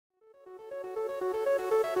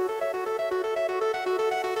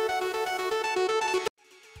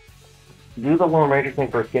do the Lone Ranger thing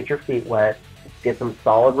first. Get your feet wet. Get some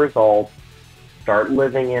solid results. Start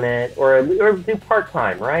living in it, or do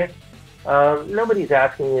part-time, right? Nobody's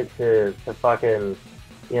asking you to fucking,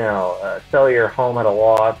 sell your home at a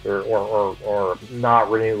loss or not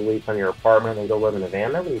renew the lease on your apartment and go live in a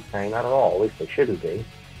van. Nobody's saying that at all. At least they shouldn't be.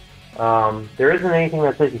 There isn't anything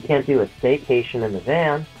that says you can't do a staycation in the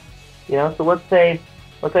van. So let's say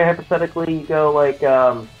hypothetically you go like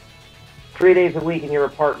 3 days a week in your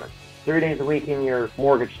apartment, 3 days a week in your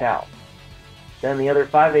mortgaged house. Then the other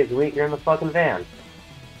 5 days a week you're in the fucking van.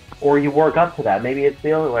 Or you work up to that. Maybe it's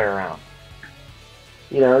the other way around.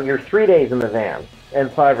 You're 3 days in the van and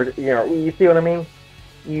you see what I mean?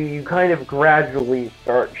 You kind of gradually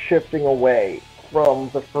start shifting away from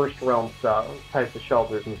the first realm types of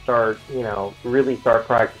shelters and really start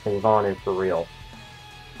practicing Vonu for real.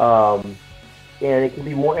 And it can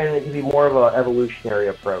be more of an evolutionary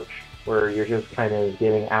approach where you're just kind of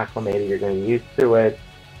getting acclimated, you're getting used to it,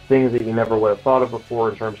 things that you never would have thought of before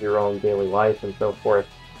in terms of your own daily life and so forth,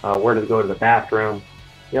 where to go to the bathroom,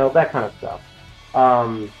 that kind of stuff.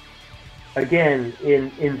 Again,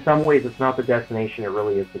 in some ways it's not the destination, it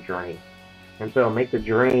really is the journey. And so make the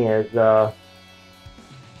journey as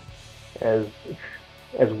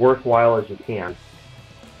worthwhile as you can.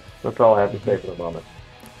 That's all I have to say for the moment.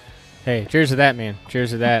 Hey, cheers to that, man. Cheers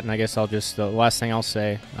to that. And I guess the last thing I'll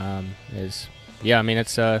say is,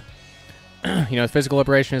 it's the physical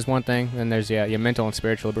liberation is one thing, and there's your mental and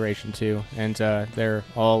spiritual liberation too, and they're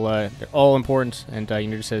all important. And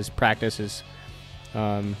just says practice is,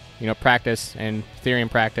 practice and theory and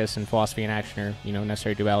practice and philosophy and action are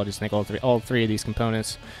necessary dualities. I think all three of these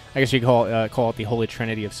components. I guess you could call it the holy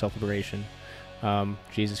trinity of self-liberation.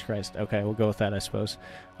 Jesus Christ. Okay, we'll go with that, I suppose.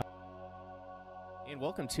 And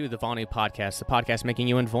welcome to the Vonu Podcast, the podcast making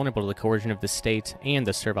you invulnerable to the coercion of the state and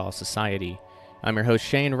the servile society. I'm your host,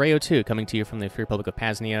 Shane Rayo 2, coming to you from the Free Republic of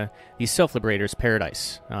P.A.Z.NIA, the self-liberator's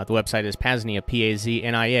paradise. The website is P.A.Z.NIA,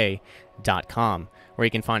 P.A.Z.NIA.com, where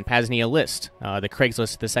you can find P.A.Z.NIA list, the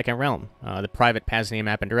Craigslist of the Second Realm, the private P.A.Z.NIA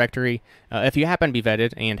map and directory, if you happen to be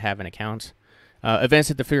vetted and have an account. Events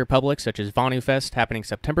at the Free Republic, such as Vonu Fest, happening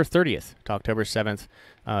September 30th to October 7th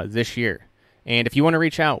this year. And if you want to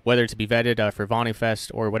reach out, whether to be vetted for Vonu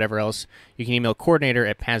Fest or whatever else, you can email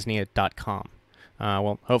coordinator@P.A.Z.NIA.com.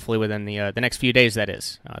 Hopefully within the next few days, that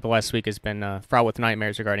is. The last week has been fraught with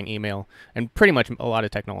nightmares regarding email and pretty much a lot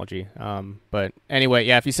of technology. But anyway,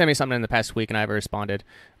 if you send me something in the past week and I haven't responded,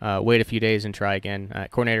 wait a few days and try again.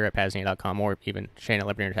 Coordinator@P.A.Z.NIA.com or even Shane at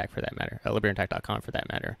Liberty Attack for that matter, libertyattack.com for that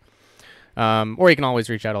matter. Or you can always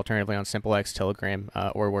reach out alternatively on SimpleX, Telegram,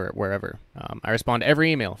 or wherever. I respond to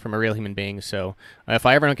every email from a real human being, so if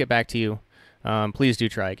I ever don't get back to you, please do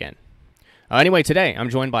try again. Anyway, today I'm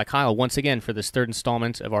joined by Kyle once again for this third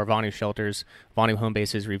installment of our Vonu Shelters, Vonu Home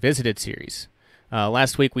Bases Revisited series.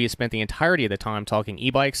 Last week we spent the entirety of the time talking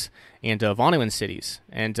e-bikes and Vonu in cities,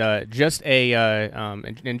 and in just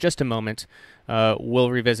a moment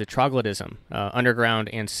we'll revisit troglodysm, underground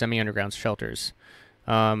and semi-underground shelters.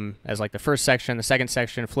 As like the first section. The second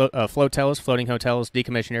section, flotels, floating hotels,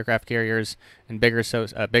 decommissioned aircraft carriers, and bigger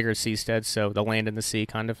seasteads, so the land and the sea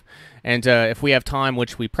kind of. And if we have time,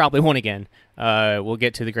 which we probably won't again, we'll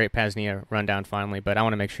get to the Great P.A.Z.NIA rundown finally. But I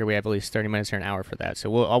want to make sure we have at least 30 minutes or an hour for that. So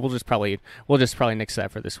we'll just probably nix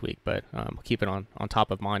that for this week. But we'll keep it on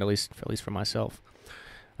top of mind at least for myself.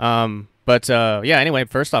 Anyway,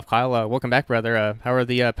 first off, Kyle, welcome back, brother. How are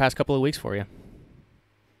the past couple of weeks for you?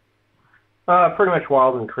 Pretty much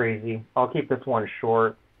wild and crazy. I'll keep this one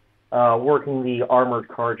short. Working the armored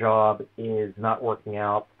car job is not working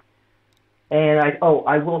out. And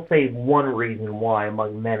I will say one reason why,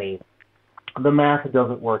 among many. The math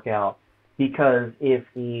doesn't work out. Because if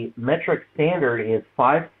the metric standard is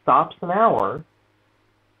 5 stops an hour,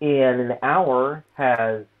 and an hour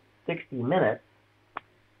has 60 minutes,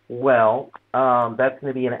 well, that's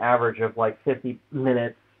going to be an average of like 50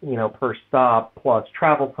 minutes per stop, plus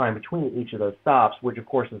travel time between each of those stops, which of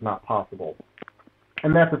course is not possible.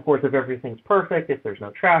 And that's of course if everything's perfect, if there's no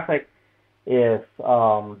traffic, if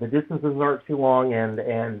the distances aren't too long,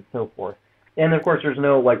 and so forth. And of course there's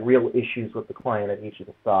no like real issues with the client at each of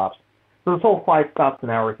the stops. So this whole 5 stops an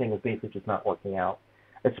hour thing is basically just not working out,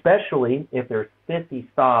 especially if there's 50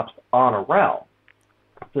 stops on a route.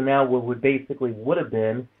 So now what would have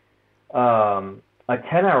been a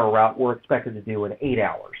 10-hour route we're expected to do in 8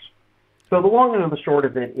 hours. So the long and the short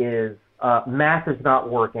of it is math is not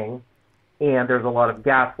working, and there's a lot of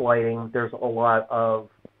gaslighting. There's a lot of,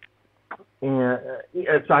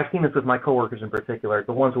 I've seen this with my coworkers in particular,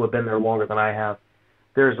 the ones who have been there longer than I have.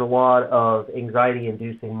 There's a lot of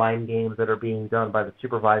anxiety-inducing mind games that are being done by the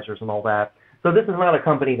supervisors and all that So this is not a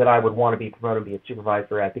company that I would want to be promoted to be a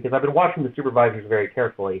supervisor at, because I've been watching the supervisors very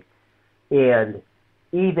carefully, and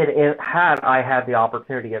even had I had the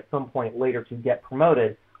opportunity at some point later to get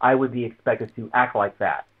promoted, I would be expected to act like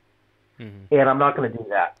that. Mm-hmm. And I'm not going to do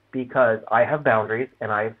that, because I have boundaries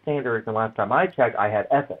and I have standards, and last time I checked, I had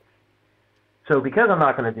ethics. So because I'm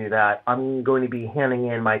not going to do that, I'm going to be handing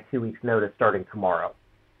in my 2 weeks notice starting tomorrow.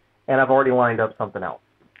 And I've already lined up something else.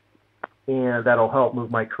 And that'll help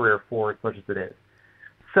move my career forward such as it is.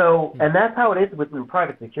 So, and that's how it is within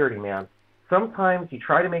private security, man. Sometimes you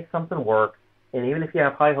try to make something work, and even if you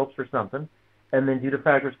have high hopes for something, and then due to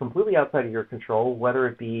factors completely outside of your control, whether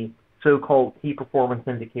it be so-called key performance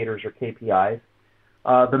indicators or KPIs,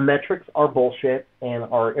 the metrics are bullshit and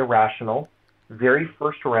are irrational, very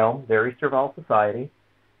first realm, very servile society,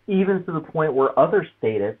 even to the point where other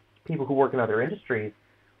statists, people who work in other industries,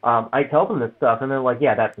 I tell them this stuff, and they're like,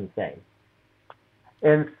 yeah, that's insane.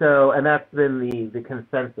 And so, and that's been the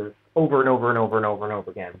consensus over and over and over and over and over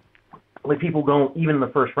again. Like, people don't, even in the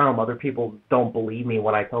first realm, other people don't believe me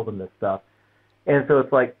when I tell them this stuff. And so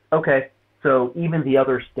it's like, okay, so even the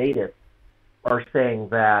other statists are saying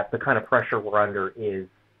that the kind of pressure we're under is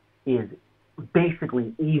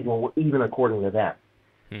basically evil, even according to them.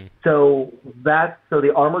 So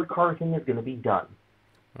the armored car thing is going to be done.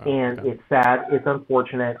 And it's sad, it's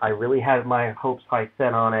unfortunate. I really had my hopes high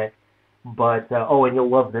set on it. But, and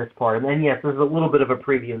you'll love this part. And then, yes, there's a little bit of a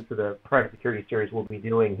preview into the private security series we'll be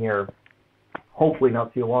doing here, hopefully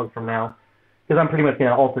not too long from now, because I'm pretty much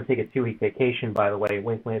going to also take a 2-week vacation, by the way,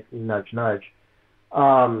 wink, wink, nudge, nudge,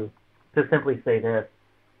 to simply say this.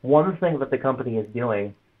 One thing that the company is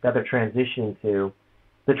doing that they're transitioning to,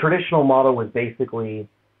 the traditional model was basically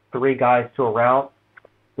 3 guys to a route,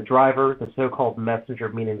 the driver, the so-called messenger,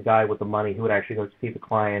 meaning the guy with the money who would actually go see the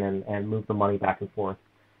client and move the money back and forth.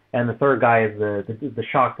 And the third guy is the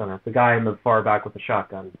shotgunner, the guy in the far back with the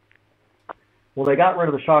shotgun. Well, they got rid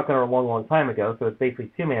of the shotgunner a long, long time ago, so it's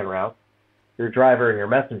basically 2-man routes, your driver and your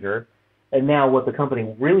messenger. And now what the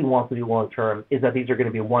company really wants to do long-term is that these are going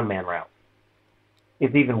to be 1-man routes.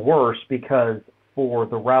 It's even worse because for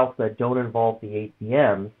the routes that don't involve the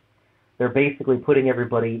ATMs, they're basically putting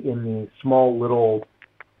everybody in these small little,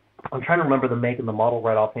 I'm trying to remember the make and the model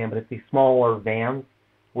right offhand, but it's these smaller vans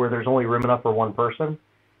where there's only room enough for one person.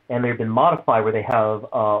 And they've been modified where they have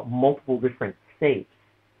multiple different safes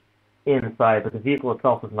inside, but the vehicle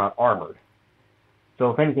itself is not armored. So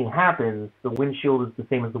if anything happens, the windshield is the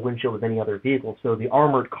same as the windshield of any other vehicle. So the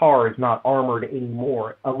armored car is not armored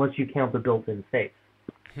anymore unless you count the built-in safes.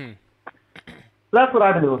 So that's what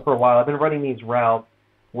I've been doing for a while. I've been running these routes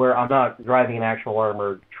where I'm not driving an actual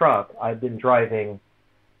armored truck. I've been driving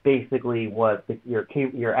basically what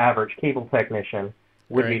your average cable technician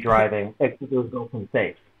would be driving, except those built-in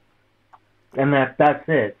safes. And that's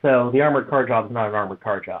it. So the armored car job is not an armored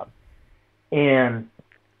car job. And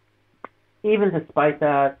even despite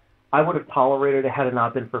that, I would have tolerated it had it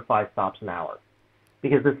not been for 5 stops an hour.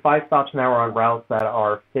 Because there's 5 stops an hour on routes that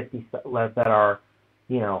are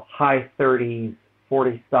high 30s,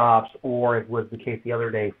 40 stops, or it was the case the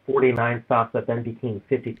other day, 49 stops that then became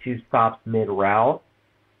 52 stops mid-route.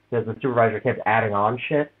 Because the supervisor kept adding on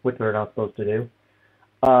shit, which they're not supposed to do.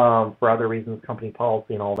 For other reasons, company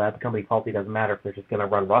policy and all that. The company policy doesn't matter if they're just going to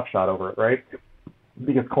run roughshod over it, right?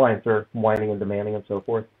 Because clients are whining and demanding and so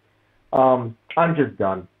forth. I'm just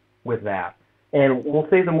done with that. And we'll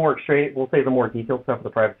say the more detailed stuff for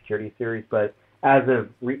the private security series. But as of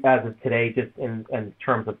today, just in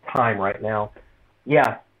terms of time right now,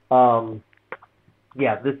 I'm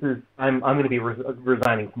going to be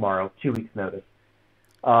resigning tomorrow, 2 weeks notice.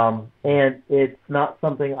 And it's not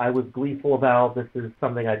something I was gleeful about. This is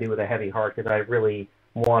something I do with a heavy heart because I really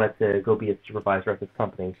wanted to go be a supervisor at this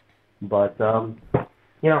company. But,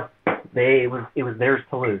 it was theirs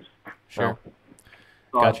to lose. Sure. So,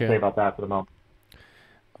 that's all I have to say about that for the moment.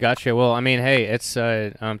 Gotcha. Well, I mean, hey, it's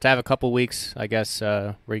to have a couple weeks, I guess,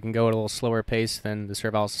 where you can go at a little slower pace than the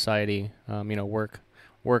Servile Society, workload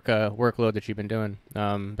that you've been doing.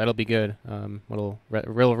 That'll be good. Little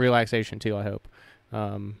real relaxation too, I hope.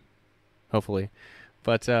 Hopefully,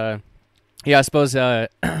 but I suppose I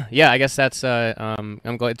guess that's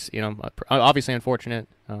I'm glad it's obviously unfortunate,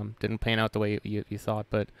 didn't pan out the way you thought,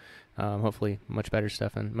 but hopefully much better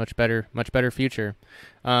stuff and much better future.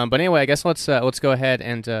 But anyway, I guess let's go ahead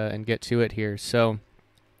and get to it here. So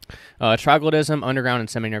troglodysm, underground and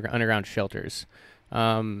semi-underground shelters.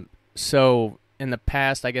 So in the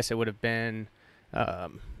past, I guess it would have been a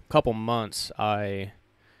couple months, I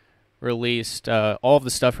released all of the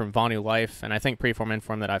stuff from Vonu Life, and I think Preform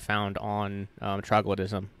Inform that I found on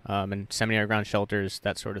troglodysm and semi-underground shelters,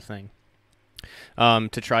 that sort of thing.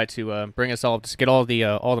 to try to bring us all to get all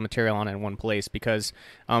the material on in one place. Because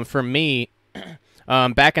for me,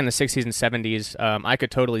 back in the 60s and 70s, I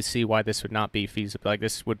could totally see why this would not be feasible. Like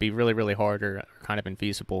this would be really, really hard or kind of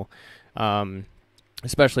infeasible,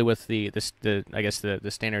 especially with the I guess the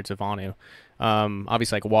standards of Vonu.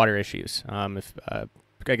 Obviously, like water issues. If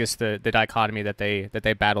I guess the dichotomy that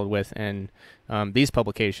they battled with in these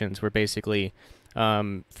publications were basically,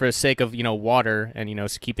 for the sake of water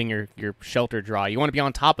and keeping your shelter dry, you want to be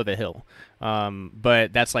on top of a hill,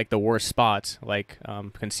 but that's like the worst spot, like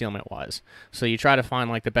concealment wise. So you try to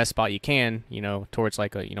find like the best spot you can, towards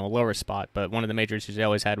like a lower spot. But one of the major issues they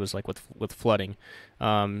always had was like with flooding.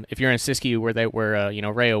 If you're in Siskiyou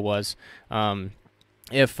where Rayo was,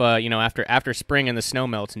 if after spring and the snow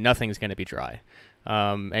melts, nothing's going to be dry.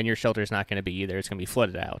 And your shelter is not going to be either. It's going to be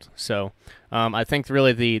flooded out. So I think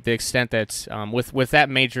really the extent that with that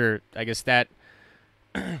major, I guess that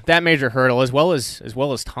that major hurdle as well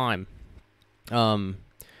as time.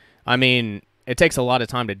 I mean, it takes a lot of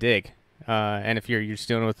time to dig, and if you're just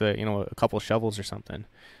doing it with a couple of shovels or something,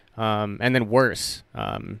 and then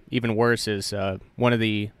even worse is one of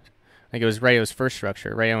the, I think it was Rayo's first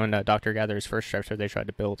structure, Rayo and Dr. Gather's first structure they tried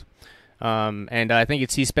to build. And I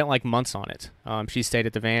think he spent like months on it. She stayed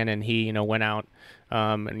at the van, and he, went out,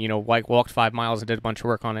 and walked 5 miles and did a bunch of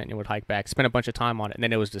work on it, and would hike back, spent a bunch of time on it, and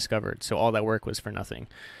then it was discovered. So all that work was for nothing.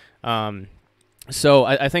 So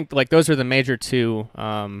I think like those are the major two,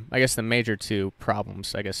 the major two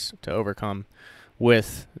problems, I guess, to overcome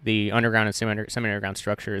with the underground and semi-underground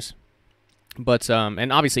structures. But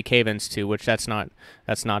and obviously cave-ins too, which that's not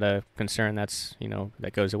a concern. That's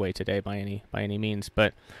that goes away today by any means.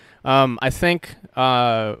 But I think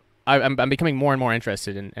I'm becoming more and more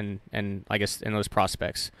interested in I guess in those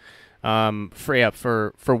prospects.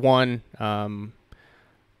 For one,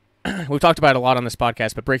 we've talked about it a lot on this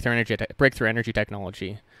podcast, but breakthrough energy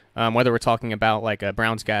technology. Whether we're talking about like a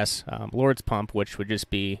Brown's gas Lord's pump, which would just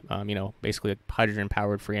be basically hydrogen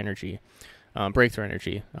powered free energy, breakthrough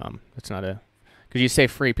energy. It's not a, because you say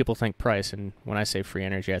free, people think price, and when I say free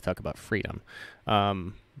energy, I talk about freedom.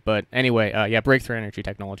 But anyway, breakthrough energy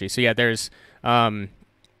technology. So yeah, there's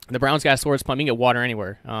the Brown's gas Lord's pump. You can get water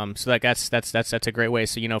anywhere. So that's a great way.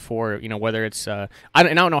 So for whether it's I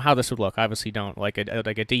don't know how this would look. I obviously don't like a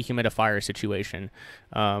dehumidifier situation.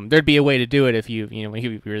 There'd be a way to do it if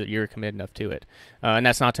you're committed enough to it. And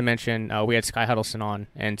that's not to mention we had Sky Huddleston on,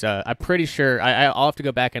 and I'm pretty sure I'll have to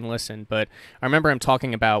go back and listen, but I remember him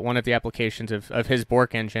talking about one of the applications of his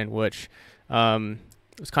Bork engine, which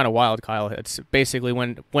it's kind of wild, Kyle. It's basically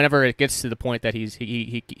whenever it gets to the point that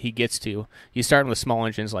he gets to, he's starting with small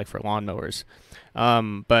engines like for lawnmowers,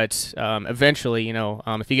 but eventually,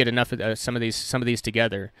 if you get enough of some of these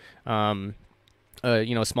together, a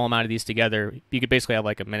small amount of these together, you could basically have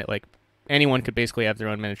like a minute, like anyone could basically have their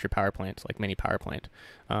own miniature power plant, like mini power plants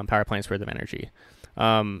worth of energy.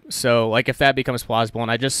 So like if that becomes plausible,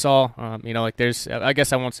 and I just saw, there's, I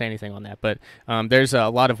guess I won't say anything on that, but there's a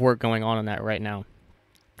lot of work going on that right now.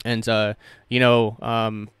 And and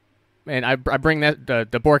I bring that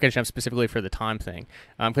the Bork engine up specifically for the time thing,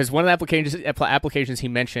 because one of the applications he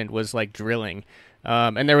mentioned was like drilling,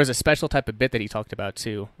 and there was a special type of bit that he talked about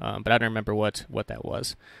too, but I don't remember what that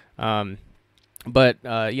was. But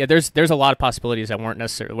there's a lot of possibilities that weren't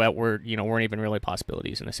even really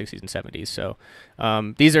possibilities in the 60s and 70s. So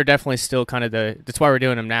these are definitely still kind of that's why we're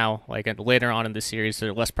doing them now. Like later on in the series,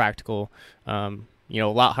 they're less practical. A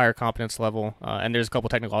lot higher competence level, and there's a couple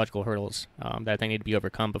technological hurdles that they need to be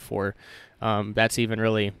overcome before that's even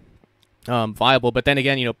really viable. But then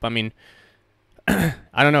again, I mean, I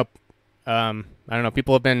don't know.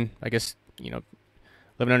 People have been, I guess,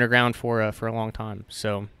 living underground for a long time.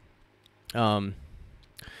 So, I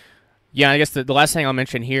guess the last thing I'll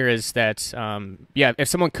mention here is that, if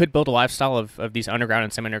someone could build a lifestyle of these underground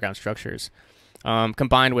and semi-underground structures,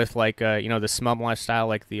 combined with like the smum lifestyle,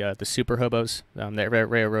 like the super hobos that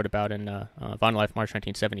Ray wrote about in Vonu Life March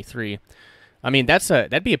 1973. I mean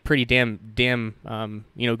that'd be a pretty damn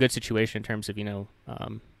good situation in terms of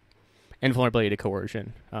invulnerability to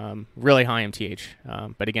coercion, really high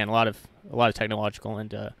MTH, but again a lot of technological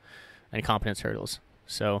and competence hurdles.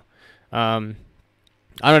 So I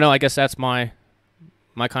don't know. I guess that's my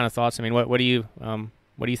kind of thoughts. I mean, what do you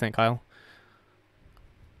think, Kyle?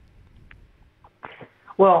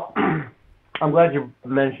 Well, I'm glad you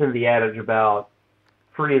mentioned the adage about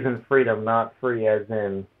free as in freedom, not free as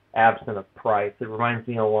in absent of price. It reminds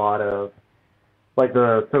me a lot of like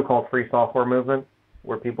the so-called free software movement,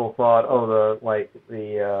 where people thought,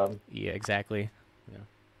 yeah, exactly. Yeah.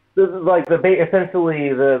 This is like essentially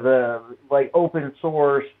the like open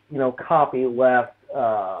source, copy left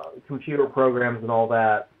computer programs and all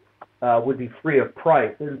that would be free of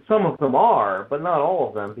price, and some of them are, but not all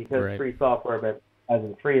of them, because free software meant as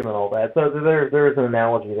in freedom and all that. So there is an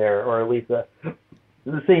analogy there, or at least the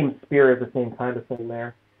same spirit, the same kind of thing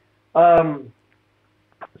there.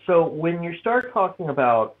 So when you start talking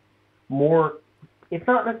about more, it's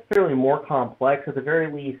not necessarily more complex, at the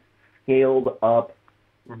very least scaled up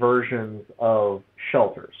versions of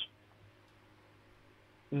shelters.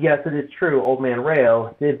 Yes, it is true, Old Man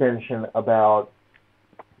Rayo did mention about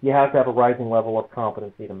you have to have a rising level of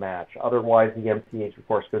competency to match. Otherwise, the MTH, of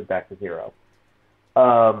course, goes back to zero.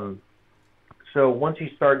 So once you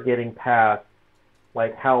start getting past,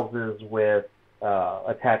 like, houses with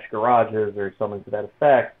attached garages or something to that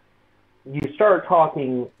effect, you start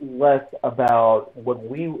talking less about what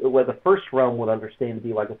the first realm would understand to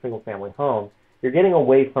be like a single-family home. You're getting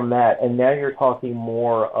away from that, and now you're talking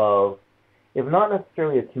more of, if not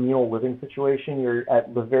necessarily a communal living situation, you're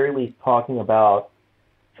at the very least talking about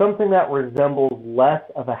something that resembles less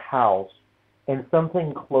of a house and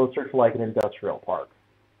something closer to like an industrial park,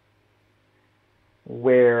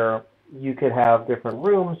 where you could have different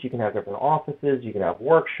rooms, you can have different offices, you can have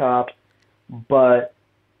workshops, but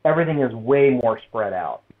everything is way more spread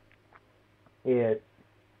out. It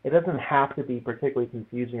doesn't have to be particularly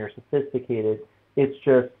confusing or sophisticated. It's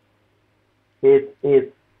just,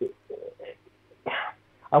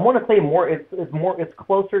 I want to say it's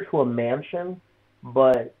closer to a mansion,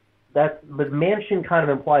 but mansion kind of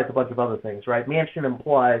implies a bunch of other things, right? Mansion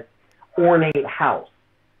implies ornate house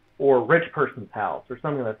or rich person's house or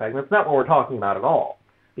something like that. And that's not what we're talking about at all,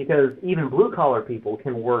 because even blue-collar people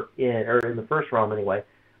can work in the first realm anyway,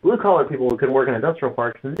 blue-collar people can work in industrial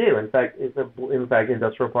parks and do. In fact,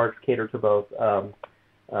 industrial parks cater to both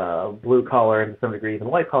blue-collar and to some degree even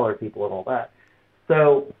white-collar people and all that.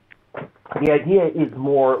 So the idea is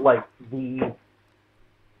more like the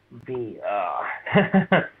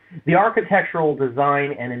architectural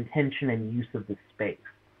design and intention and use of the space.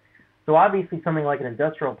 So obviously something like an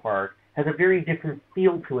industrial park has a very different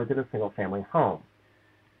feel to it than a single-family home.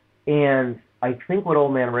 And I think what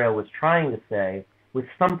Old Man Rail was trying to say with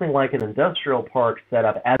something like an industrial park set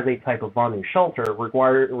up as a type of Vonu shelter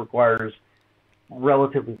requires,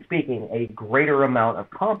 relatively speaking, a greater amount of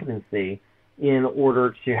competency in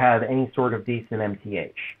order to have any sort of decent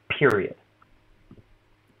MTH, period.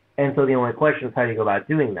 And so the only question is, how do you go about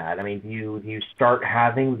doing that? I mean, do you start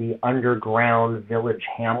having the underground village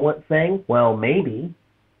hamlet thing? Well, maybe,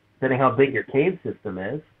 depending how big your cave system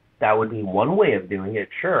is. That would be one way of doing it,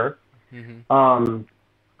 sure. Mm-hmm.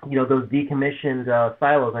 Those decommissioned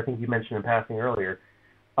silos, I think you mentioned in passing earlier,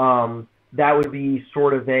 that would be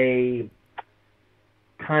sort of a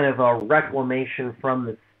kind of a reclamation from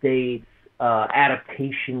the state's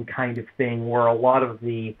adaptation kind of thing, where a lot of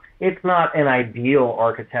it's not an ideal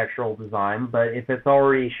architectural design, but if it's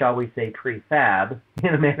already, shall we say, prefab,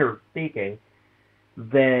 in a manner of speaking,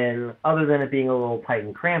 then other than it being a little tight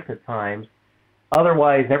and cramped at times,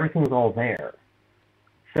 otherwise everything's all there.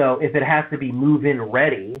 So if it has to be move-in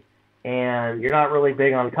ready, and you're not really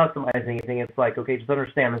big on customizing anything, it's like, okay, just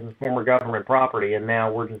understand this is former government property, and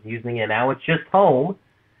now we're just using it. Now it's just home.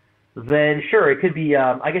 Then sure, it could be.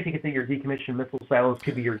 I guess you could say your decommissioned missile silos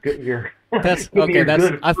could be your good. That's okay.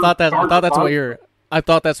 I thought that's what you're. I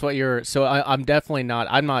thought that's what you're. So I'm definitely not.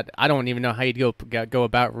 I'm not. I don't even know how you'd go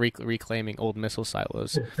about reclaiming old missile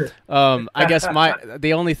silos. I guess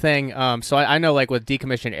the only thing. So I know, like, with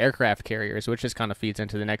decommissioned aircraft carriers, which just kind of feeds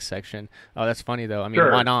into the next section. Oh, that's funny though. I mean,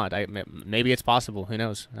 sure. Why not? Maybe it's possible. Who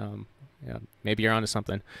knows? Maybe you're onto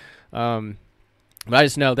something. But I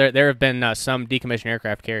just know there have been some decommissioned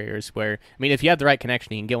aircraft carriers where, I mean, if you have the right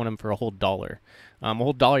connection, you can get one of them for a whole $1. A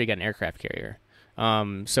whole $1, you get an aircraft carrier.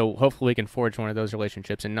 So hopefully we can forge one of those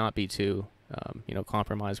relationships and not be too,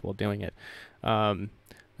 compromised while doing it. $1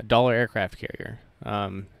 aircraft carrier,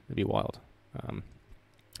 it'd be wild.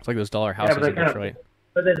 It's like those dollar houses in Detroit.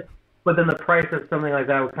 But then the price of something like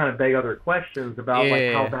that would kind of beg other questions about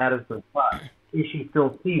like how bad is the plot? Is she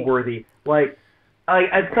still seaworthy? Like.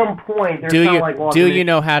 At some point, there's do you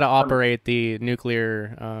know how to operate the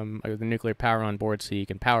nuclear power on board so you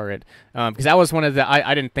can power it? Because that was one of the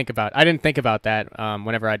I didn't think about that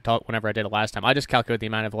whenever I did it last time. I just calculated the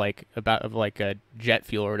amount of jet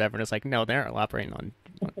fuel or whatever, and it's like, no, they're not operating on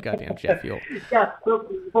goddamn jet fuel. Yeah,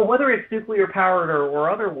 but whether it's nuclear powered or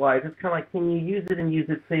otherwise, it's kind of like, can you use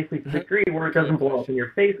it safely to the degree where it doesn't blow up in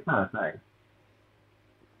your face, kind of thing.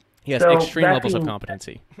 Yes, so extreme levels of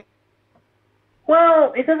competency.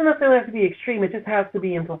 Well, it doesn't necessarily have to be extreme. It just has to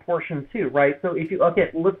be in proportion too, right? So if you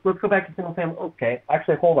let's go back to single family. Okay,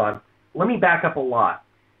 actually, hold on. Let me back up a lot.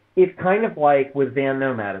 It's kind of like with van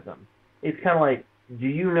nomadism. It's kind of like do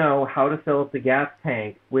you know how to fill up the gas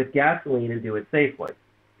tank with gasoline and do it safely?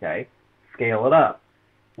 Okay, scale it up.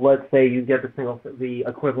 Let's say you get the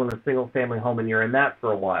equivalent of single-family home and you're in that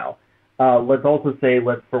for a while. Let's also say,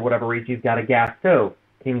 for whatever reason, you've got a gas stove.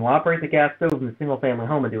 Can you operate the gas stove in the single-family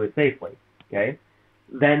home and do it safely? Okay.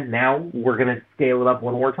 Then now we're going to scale it up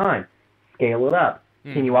one more time. Scale it up.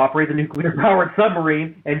 Can you operate the nuclear-powered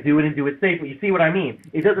submarine and do it safely? You see what I mean?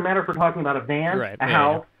 It doesn't matter if we're talking about a van, a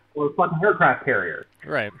house, or a fucking aircraft carrier.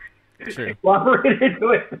 Right. True. Operate it and do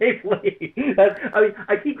it safely.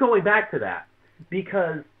 I keep going back to that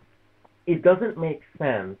because it doesn't make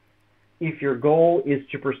sense if your goal is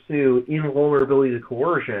to pursue invulnerability to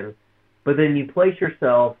coercion, but then you place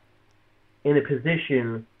yourself in a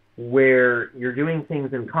position where you're doing things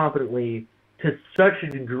incompetently to such a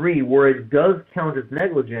degree where it does count as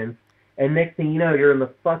negligence, and next thing you know, you're in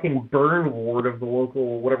the fucking burn ward of the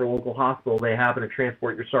whatever local hospital they happen to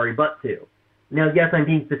transport your sorry butt to. Now, yes, I'm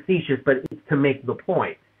being facetious, but it's to make the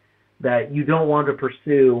point that you don't want to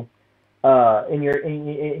pursue, in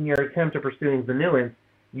your attempt at pursuing the nuance,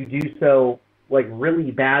 you do so like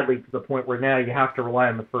really badly to the point where now you have to rely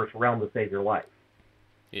on the first realm to save your life,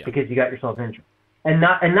 because you got yourself injured. And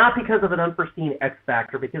not because of an unforeseen X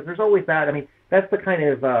factor, because there's always that. I mean, that's the kind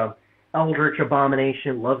of eldritch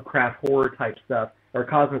abomination, Lovecraft horror type stuff, or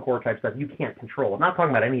cosmic horror type stuff you can't control. I'm not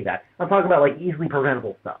talking about any of that. I'm talking about like easily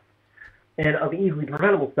preventable stuff. And of easily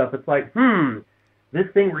preventable stuff, it's like, this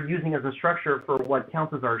thing we're using as a structure for what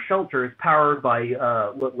counts as our shelter is powered by,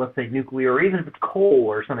 let's say, nuclear, or even if it's coal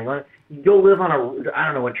or something. You'll live on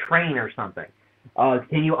a train or something.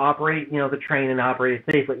 Can you operate, the train and operate it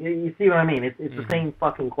safely? You see what I mean? It's the same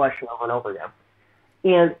fucking question over and over again.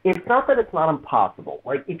 And it's not that it's not impossible.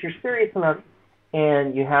 Like, if you're serious enough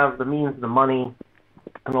and you have the means, the money,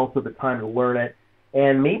 and also the time to learn it,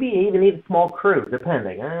 and maybe you even need a small crew,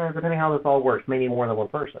 depending how this all works, maybe more than one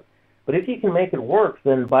person. But if you can make it work,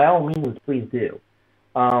 then by all means, please do.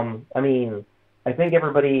 I think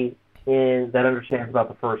everybody that understands about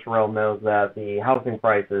the first realm knows that the housing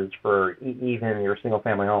prices for even your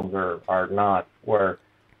single-family homes are not where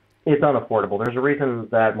it's unaffordable. There's a reason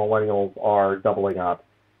that millennials are doubling up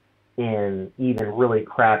in even really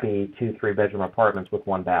crappy 2-3-bedroom apartments with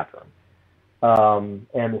one bathroom. And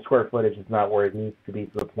the square footage is not where it needs to be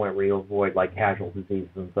to the point where you avoid like casual diseases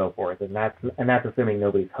and so forth. And that's assuming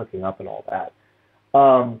nobody's hooking up and all that.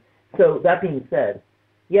 So that being said,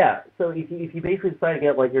 so if you basically decide to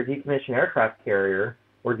get like your decommissioned aircraft carrier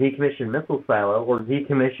or decommissioned missile silo or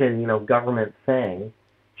decommissioned, government thing,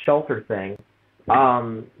 shelter thing,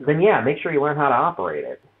 then make sure you learn how to operate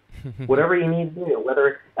it. Whatever you need to do,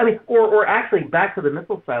 or actually back to the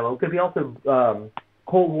missile silo, it could be also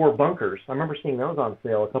Cold War bunkers. I remember seeing those on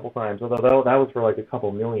sale a couple times, although that was for like a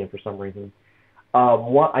couple million for some reason.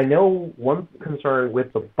 I know one concern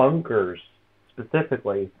with the bunkers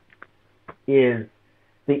specifically is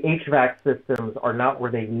the HVAC systems are not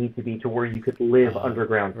where they need to be to where you could live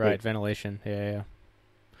underground. Right, ventilation.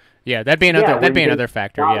 Yeah, that'd be another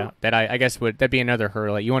factor. That I guess that'd be another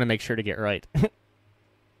hurdle that you want to make sure to get right.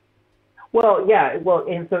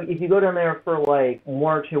 And so if you go down there for like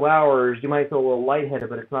 1 or 2 hours, you might feel a little lightheaded,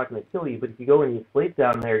 but it's not going to kill you. But if you go and you sleep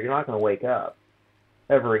down there, you're not going to wake up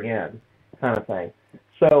ever again, kind of thing.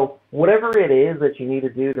 So whatever it is that you need to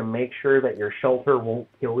do to make sure that your shelter won't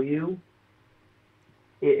kill you,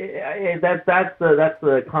 that's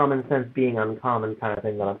the common sense being uncommon kind of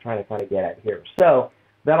thing that I'm trying to kind of get at here. So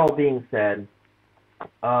that all being said,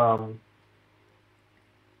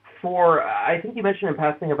 I think you mentioned in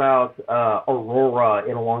passing about Aurora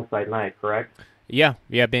in Alongside Night, correct?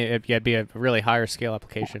 It'd be a really higher scale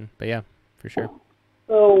application, but yeah, for sure.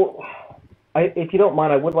 So, if you don't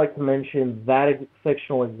mind, I would like to mention that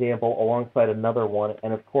fictional example alongside another one,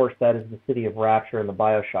 and of course that is the City of Rapture in the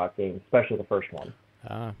BioShock game, especially the first one.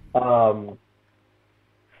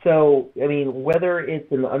 So, whether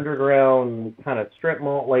it's an underground kind of strip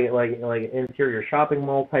mall, like interior shopping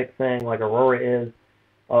mall type thing, like Aurora is,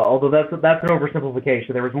 although that's an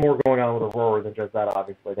oversimplification. There was more going on with Aurora than just that,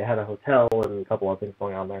 obviously. They had a hotel and a couple other things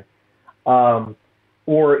going on there.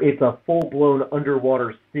 Or it's a full-blown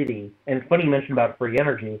underwater city. And funny you mentioned about free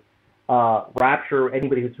energy. Rapture,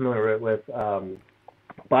 anybody who's familiar with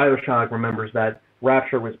BioShock remembers that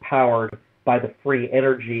Rapture was powered by the free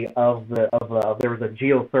energy of there was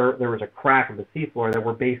a crack of the seafloor that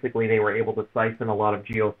they were able to siphon a lot of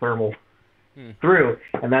geothermal through,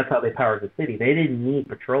 and that's how they powered the city. They didn't need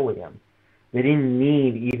petroleum. They didn't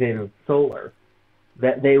need even solar.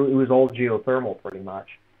 It was all geothermal pretty much.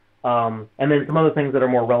 And then some other things that are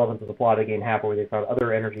more relevant to the plot of the game happen where they found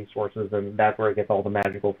other energy sources, and that's where it gets all the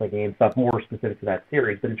magical thinking and stuff more specific to that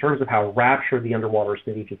series. But in terms of how Rapture, the underwater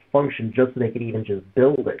city, just functioned just so they could even just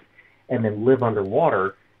build it and then live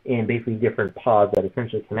underwater in basically different pods that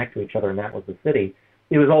essentially connect to each other, and that was the city,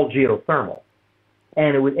 it was all geothermal.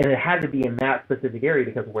 And it had to be in that specific area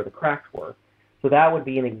because of where the cracks were. So that would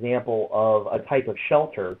be an example of a type of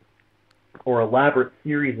shelter or elaborate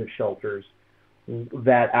series of shelters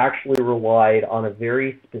that actually relied on a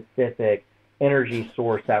very specific energy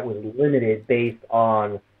source that was limited based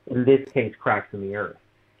on, in this case, cracks in the earth.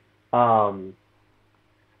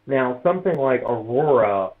 Now, something like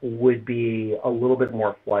Aurora would be a little bit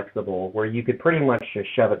more flexible, where you could pretty much just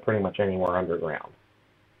shove it pretty much anywhere underground,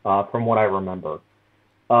 from what I remember.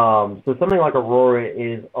 So something like Aurora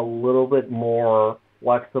is a little bit more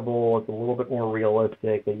flexible, it's a little bit more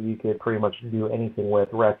realistic, that you could pretty much do anything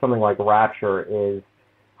with. Whereas something like Rapture is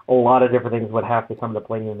a lot of different things would have to come to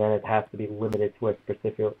play, and then it has to be limited to a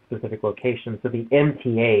specific location. So the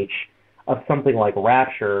MTH of something like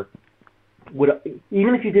Rapture would,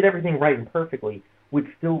 even if you did everything right and perfectly,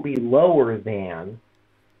 would still be lower than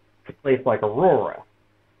a place like Aurora,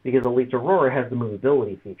 because at least Aurora has the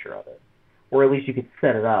movability feature of it. Or at least you could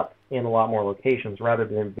set it up in a lot more locations rather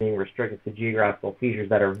than being restricted to geographical features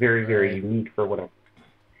that are very, very unique for what.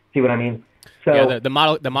 See what I mean? So yeah, the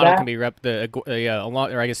model can be or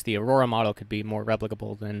I guess the Aurora model could be more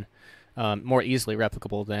replicable than, more easily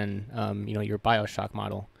replicable than your BioShock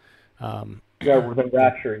model. Than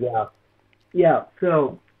Rapture, yeah.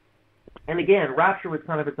 So, and again, Rapture was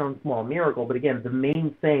kind of its own small miracle, but again, the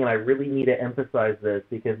main thing, and I really need to emphasize this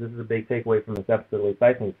because this is a big takeaway from this episode, at least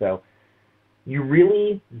I think so. You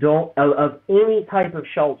really don't, of any type of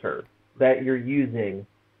shelter that you're using,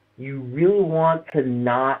 you really want to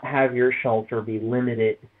not have your shelter be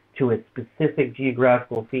limited to a specific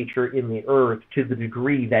geographical feature in the earth to the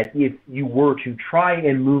degree that if you were to try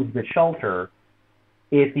and move the shelter,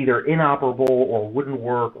 it's either inoperable or wouldn't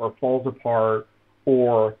work or falls apart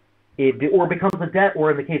or becomes a death,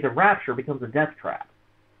 or in the case of Rapture, becomes a death trap.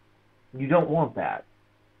 You don't want that.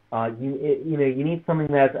 You need something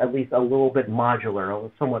that's at least a little bit modular,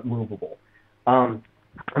 or somewhat movable. I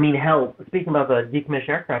mean, hell, speaking about the decommissioned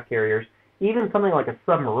aircraft carriers, even something like a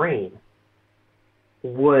submarine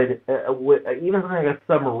would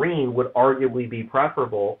arguably be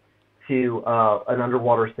preferable to an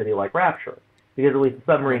underwater city like Rapture, because at least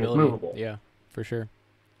the submarine is movable. Yeah, for sure.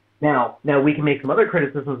 Now we can make some other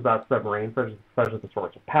criticisms about submarines, such as the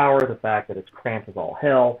source of power, the fact that it's cramped as all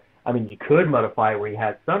hell. I mean, you could modify where you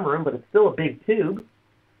had some room, but it's still a big tube.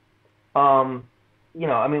 I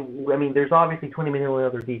mean, there's obviously 20 million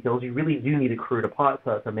other details. You really do need a crew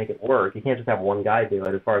to make it work. You can't just have one guy do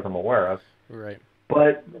it, as far as I'm aware of. Right.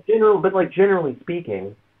 But generally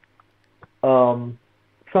speaking,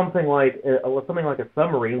 something like a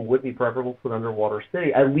submarine would be preferable to an underwater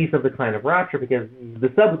city, at least of the kind of Rapture, because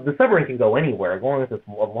the submarine can go anywhere as long as there's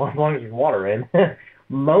water in.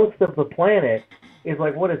 Most of the planet is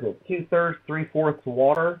like, what is it, 2/3, 3/4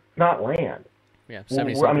 water? It's not land. Yeah,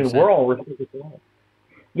 70%. I mean, we're all restricted to land.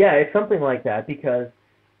 Yeah, it's something like that because,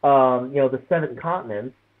 the 7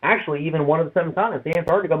 continents, actually even one of the 7 continents, the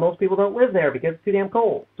Antarctica, most people don't live there because it's too damn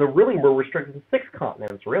cold. So really we're restricted to 6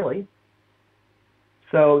 continents, really.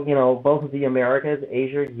 So, both of the Americas,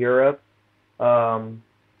 Asia, Europe, and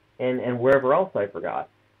wherever else I forgot.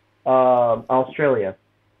 Australia.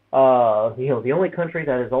 The only country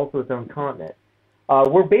that is also its own continent.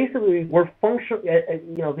 We're functioning,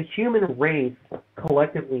 the human race,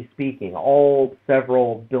 collectively speaking, all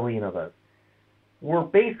several billion of us, we're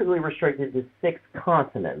basically restricted to 6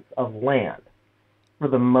 continents of land, for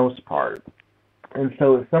the most part. And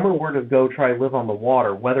so if someone were to go try to live on the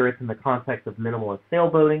water, whether it's in the context of minimalist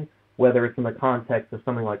sailboating, whether it's in the context of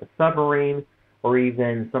something like a submarine, or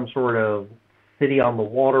even some sort of city on the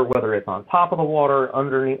water, whether it's on top of the water,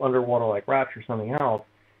 underwater like Rapture, or something else,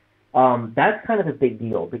 that's kind of a big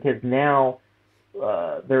deal, because now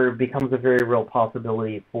there becomes a very real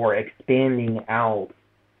possibility for expanding out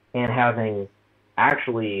and having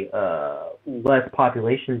actually less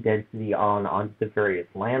population density on the various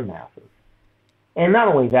land masses. And not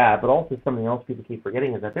only that, but also something else people keep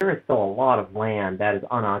forgetting is that there is still a lot of land that is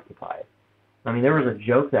unoccupied. I mean, there was a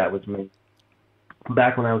joke that was made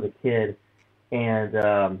back when I was a kid, and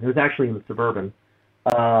it was actually in the Suburban,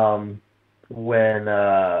 back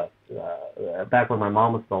when my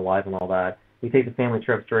mom was still alive and all that. We take the family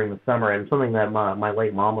trips during the summer, and something that my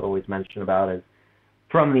late mom would always mention about is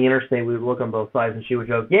from the interstate, we would look on both sides, and she would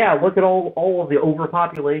joke, yeah, look at all of the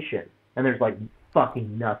overpopulation, and there's like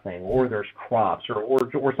fucking nothing, or there's crops,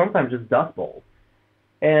 or sometimes just dust bowls.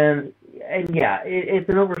 And yeah, it's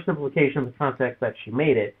an oversimplification of the context that she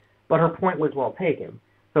made it, but her point was well taken.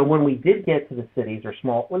 So when we did get to the cities or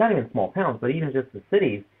small, well, not even small towns, but even just the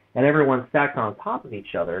cities, and everyone stacked on top of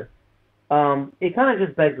each other, it kind of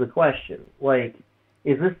just begs the question, like,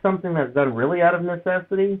 is this something that's done really out of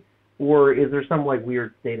necessity, or is there some like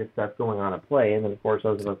weird data stuff going on at play? And then of course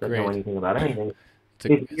those of us that know anything about anything,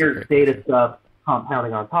 it's weird data stuff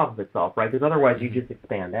compounding on top of itself, right? Because otherwise you just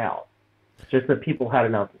expand out. Just that people had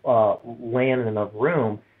enough land and enough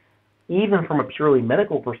room, even from a purely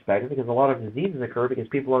medical perspective, because a lot of diseases occur because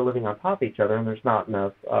people are living on top of each other and there's not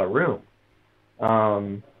enough room.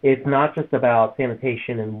 It's not just about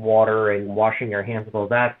sanitation and water and washing your hands, although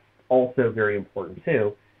that's also very important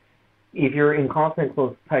too. If you're in constant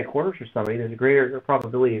close tight quarters with somebody, there's a greater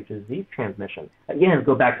probability of disease transmission. Again,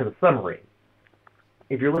 go back to the submarine.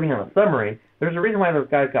 If you're living on a submarine, there's a reason why those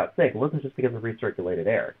guys got sick. It wasn't just because of recirculated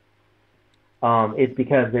air. It's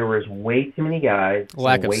because there was way too many guys.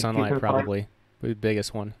 Lack of sunlight, probably the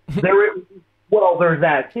biggest one. Well, there's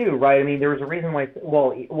that too, right? I mean, there was a reason why.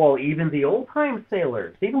 Well, even the old-time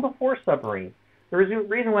sailors, even before submarines, there was a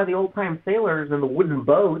reason why the old-time sailors and the wooden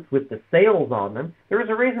boats with the sails on them. There was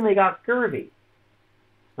a reason they got scurvy,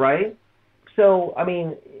 right? So, I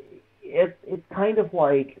mean, it's kind of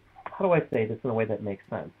like, how do I say this in a way that makes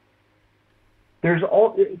sense?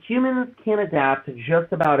 Humans can adapt to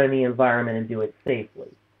just about any environment and do it safely,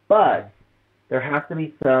 but there has to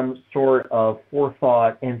be some sort of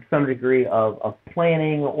forethought and some degree of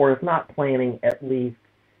planning, or if not planning, at least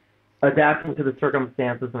adapting to the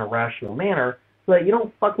circumstances in a rational manner so that you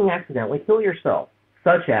don't fucking accidentally kill yourself,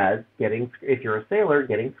 such as if you're a sailor,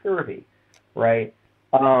 getting scurvy, right?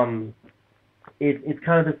 It's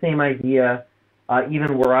kind of the same idea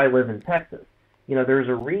even where I live in Texas. You know, there's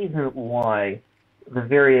a reason why the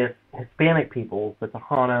various Hispanic peoples, the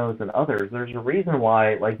Tejanos and others, there's a reason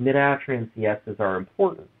why like mid-Atrian siestas are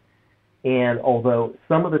important. And although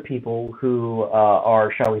some of the people who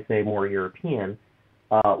are, shall we say, more European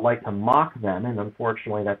like to mock them, and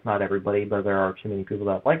unfortunately that's not everybody, but there are too many people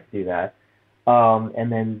that like to do that,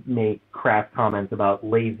 and then make crass comments about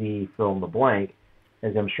lazy fill in the blank,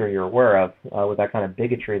 as I'm sure you're aware of, with that kind of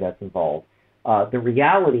bigotry that's involved. The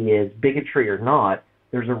reality is, bigotry or not,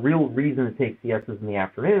 there's a real reason to take siestas in the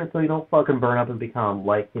afternoon so you don't fucking burn up and become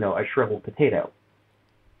like, you know, a shriveled potato.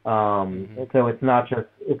 And so it's not just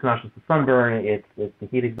the sunburn, it's the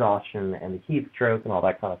heat exhaustion and the heat stroke and all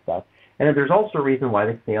that kind of stuff. And then there's also a reason why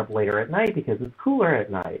they stay up later at night, because it's cooler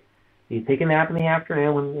at night. So you take a nap in the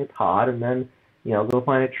afternoon when it's hot, and then, you know, go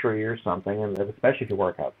find a tree or something, and especially if you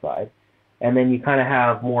work outside. And then you kind of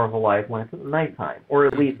have more of a life when it's at nighttime, or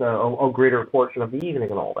at least a greater portion of the evening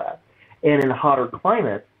and all that. And in hotter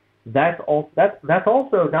climates, that's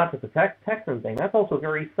also not just a Texan thing. That's also a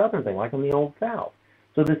very Southern thing, like in the Old South.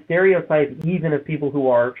 So the stereotype, even of people who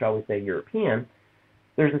are, shall we say, European,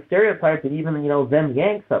 there's a stereotype that even, you know, them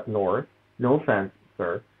Yanks up north, no offense,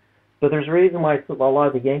 sir, but there's a reason why a lot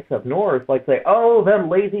of the Yanks up north like say, oh, them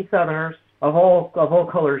lazy Southerners of all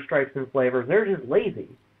colors, stripes, and flavors, they're just lazy.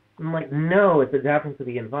 I'm like, no, it's adapting to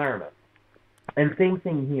the environment. And same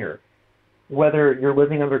thing here. Whether you're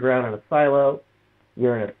living underground in a silo,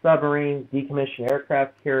 you're in a submarine, decommissioned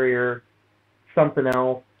aircraft carrier, something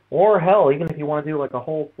else, or hell, even if you want to do like a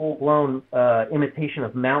whole full-blown imitation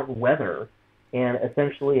of mountain weather and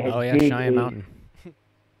essentially Cheyenne Mountain.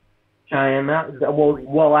 Cheyenne Mountain.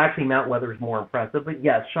 Well, actually, mountain weather is more impressive, but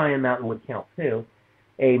yes, Cheyenne Mountain would count too.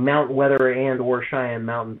 A mountain weather and or Cheyenne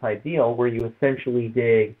Mountain type deal where you essentially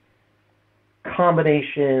dig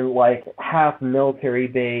combination like half military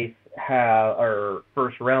base, or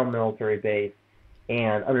first round military base,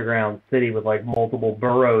 and underground city with like multiple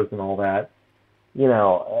boroughs and all that. You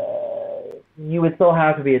know, you would still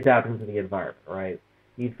have to be adapting to the environment, right?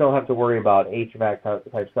 You still have to worry about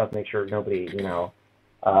HVAC type stuff, make sure nobody, you know,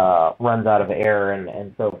 runs out of air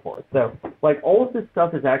and so forth. So, like, all of this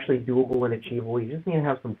stuff is actually doable and achievable. You just need to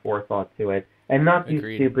have some forethought to it and not do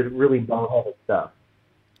stupid, really boneheaded stuff.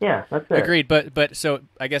 Yeah, that's it. Agreed. But so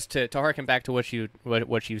I guess to harken back to what you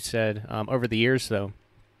said over the years, though,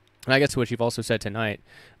 and I guess what you've also said tonight,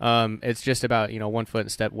 it's just about, you know, one foot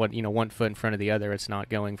in front of the other. It's not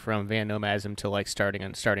going from Van Nomadism to like starting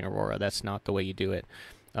Aurora. That's not the way you do it.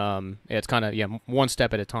 It's kind of one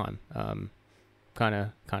step at a time,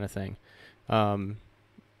 kind of thing. Well,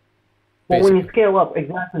 when you scale up,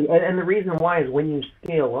 exactly, and the reason why is when you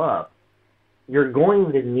scale up, you're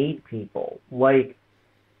going to need people like.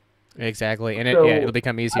 Exactly, and it'll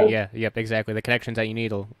become easier. Yep, exactly. The connections that you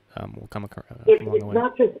need will come across.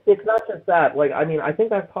 It's not just that. Like, I mean, I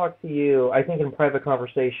think I've talked to you, I think in private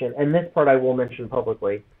conversation, and this part I will mention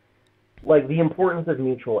publicly. like the importance of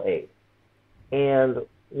mutual aid. And,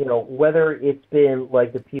 you know, whether it's been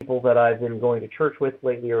like the people that I've been going to church with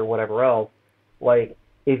lately or whatever else, like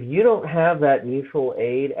if you don't have that mutual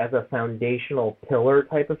aid as a foundational pillar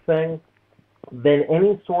type of thing, then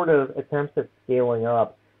any sort of attempts at scaling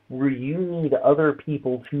up where you need other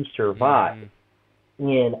people to survive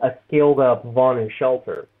in a scaled up Vonu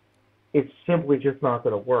shelter, it's simply just not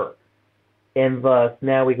going to work. And thus,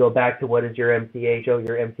 now we go back to what is your MCH? Oh,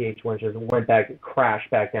 your MCH crashed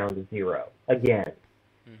back down to zero again.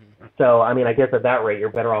 So, I mean, I guess at that rate, you're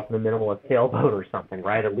better off in the minimalist sailboat or something,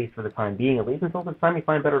 right? At least for the time being, at least until the time you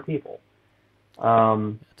find better people.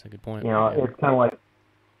 That's a good point. You know, it's kind of like,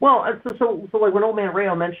 well, so like when Old Man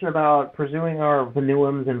Rayo mentioned about pursuing our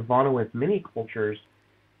Vonuans and Vonuist mini cultures,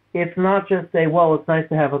 it's not just say, well, it's nice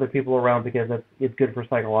to have other people around because it's good for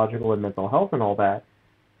psychological and mental health and all that.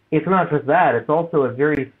 It's not just that. It's also a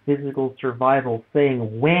very physical survival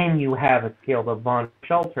thing when you have a scaled-up Vonu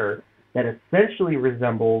shelter that essentially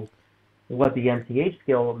resembles what the MCH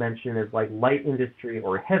scale mentioned as like light industry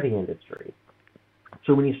or heavy industry.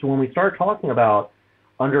 So when we start talking about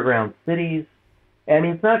underground cities, I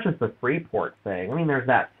mean, it's not just the Freeport thing. I mean, there's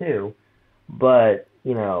that too. But,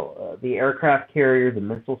 you know, the aircraft carrier, the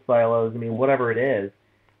missile silos, I mean, whatever it is,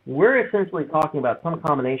 we're essentially talking about some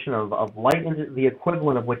combination of the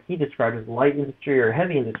equivalent of what he described as light industry or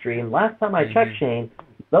heavy industry. And last time I checked, Shane,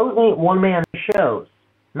 those ain't one-man shows.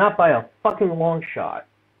 Not by a fucking long shot.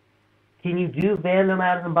 Can you do van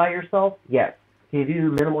nomadism by yourself? Yes. Can you do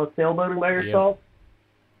minimalist sailboating by yourself?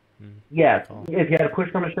 Yes. If you had a push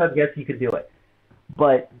come to shove, yes, you could do it.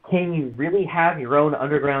 But can you really have your own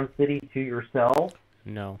underground city to yourself?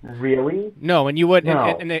 No. Really? No, and you would, no.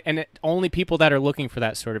 and only people that are looking for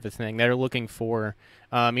that sort of a thing, that are looking for,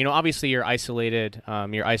 you know, obviously you're isolated,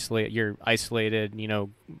 you know,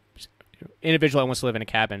 individual that wants to live in a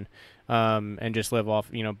cabin, and just live off,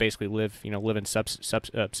 you know, basically live in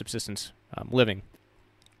subsistence living.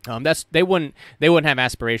 They wouldn't have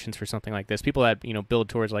aspirations for something like this. People that, you know, build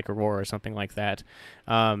towards like Aurora or something like that.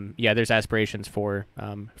 Yeah, there's aspirations for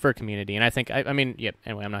community, and I think I mean, yeah.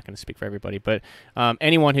 Anyway, I'm not going to speak for everybody, but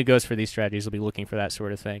anyone who goes for these strategies will be looking for that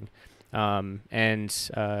sort of thing.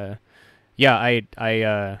 Yeah, yeah,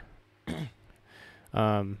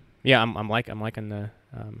 I'm liking the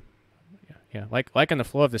liking the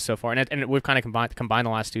flow of this so far, and we've kind of combined the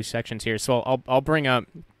last two sections here. So I'll bring up.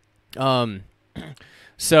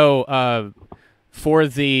 So, for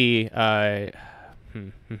the,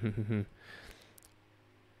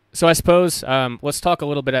 so I suppose, let's talk a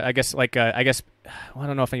little bit, I guess, like, well, I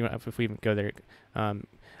don't know if we even go there.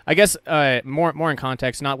 I guess, more in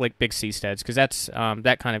context, not like big seasteads, because that's,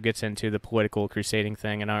 that kind of gets into the political crusading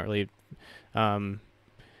thing, and not really, like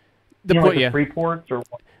the Freeports or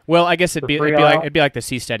what? Well, I guess it'd be like the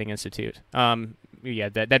Seasteading Institute. Yeah,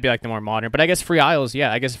 that'd be like the more modern. But I guess Free Isles,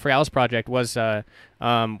 yeah, I guess the Free Isles project was you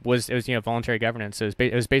know, voluntary governance.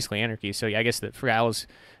 It was basically anarchy. So yeah, I guess the Free Isles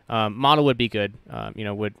model would be good. You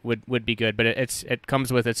know, would be good. But it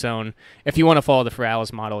comes with its own. If you want to follow the Free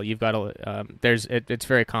Isles model, you've got to. It's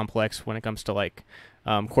very complex when it comes to like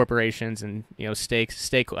corporations and, you know, stake.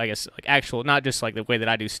 I guess like actual, not just like the way that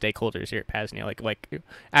I do stakeholders here at P.A.Z.NIA, like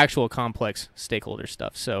actual complex stakeholder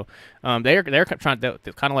stuff. So they're trying to,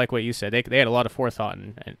 kind of like what you said. They had a lot of forethought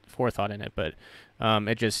in it, but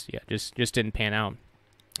it just didn't pan out.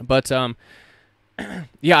 But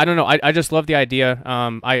yeah, I don't know. I just love the idea.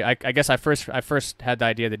 I guess I first had the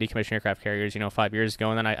idea of the decommissioned aircraft carriers, you know, 5 years ago,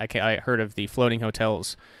 and then I heard of the floating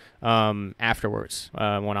hotels afterwards,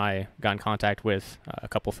 when I got in contact with a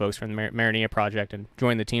couple folks from the P.A.Z.NIA project and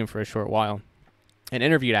joined the team for a short while and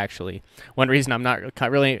interviewed, actually. One reason I'm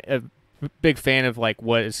not really a big fan of like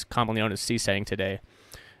what is commonly known as seasteading today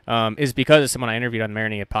is because of someone I interviewed on the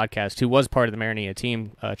P.A.Z.NIA podcast who was part of the P.A.Z.NIA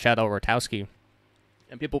team, Chad Rotowski.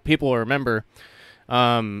 And people will remember,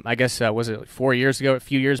 I guess, was it 4 years ago, a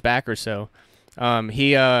few years back or so, him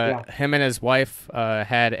and his wife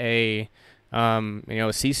had a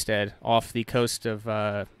a seastead off the coast of,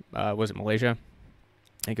 was it Malaysia?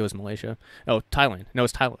 I think it was Malaysia. Oh, Thailand. No,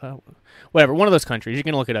 it's Thailand. Whatever, one of those countries. You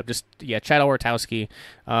can look it up. Just, yeah, Chad Rotowski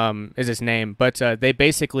is his name. But they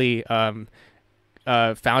basically found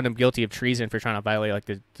him guilty of treason for trying to violate like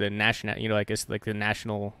the national, you know, I guess like the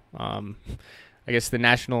national, the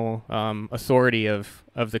national authority of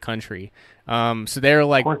the country. So they're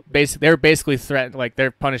like they're basically threatened, like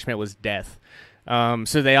their punishment was death.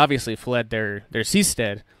 So they obviously fled their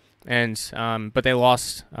seastead, and but they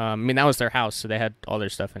lost. I mean, that was their house, so they had all their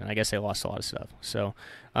stuff in it. I guess they lost a lot of stuff. So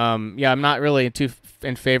yeah, I'm not really too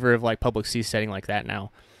in favor of like public seasteading like that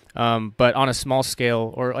now. but on a small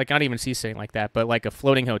scale, or like not even seasteading like that, but like a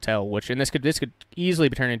floating hotel, and this could easily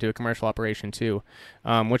be turned into a commercial operation too,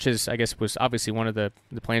 which is, I guess, was obviously one of the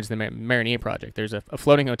plans of the Marinier project. There's a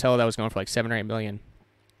floating hotel that was going for like 7 or 8 million,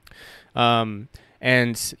 and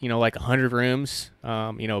like 100 rooms,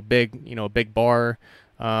 big bar.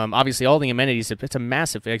 Obviously, all the amenities. It's a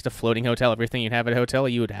massive. It's a floating hotel. Everything you'd have at a hotel,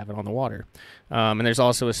 you would have it on the water. And there's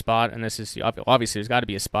also a spot, and this is obviously there's got to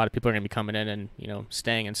be a spot. If people are going to be coming in and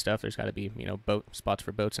staying and stuff, there's got to be boat spots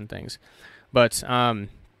for boats and things. But I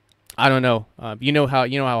don't know.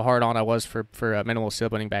 How hard on I was for minimal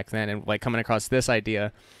sailboating back then, and like coming across this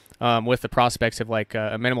idea. With the prospects of like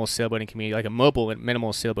a minimal sailboating community, like a mobile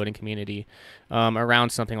minimal sailboating community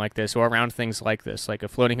around something like this, or around things like this, like a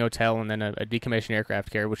floating hotel and then a decommissioned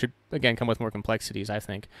aircraft carrier, which would again come with more complexities, I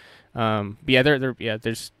think.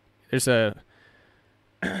 There's a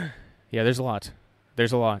there's a lot.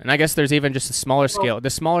 There's a lot, and I guess there's even just the smaller scale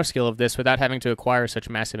of this without having to acquire such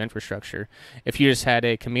massive infrastructure. If you just had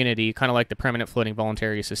a community, kind of like the Permanent Floating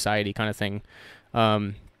Voluntary Society kind of thing,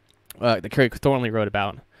 that Craig Thornley wrote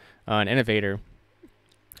about. An innovator,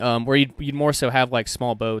 where you'd more so have like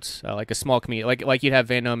small boats, like a small community, like you'd have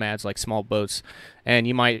van nomads, like small boats, and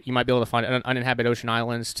you might be able to find uninhabited ocean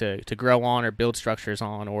islands to grow on or build structures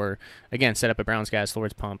on, or again set up a Brown's gas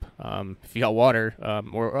storage pump if you got water,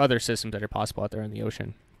 or other systems that are possible out there in the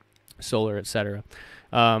ocean, solar, etc.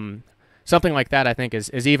 Something like that, I think, is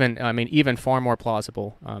even far more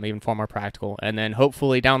plausible, even far more practical, and then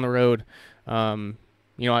hopefully down the road.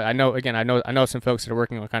 I know some folks that are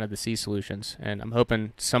working on kind of the sea solutions, and I'm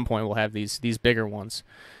hoping at some point we'll have these bigger ones,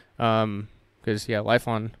 because life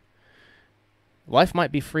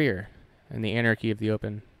might be freer in the anarchy of the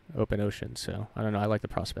open ocean. So I don't know. I like the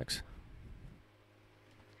prospects.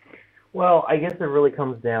 Well, I guess it really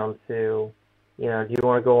comes down to, do you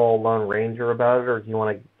want to go all Lone Ranger about it, or do you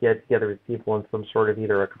want to get together with people in some sort of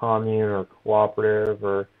either a commune or cooperative,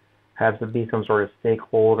 or have to be some sort of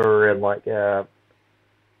stakeholder and like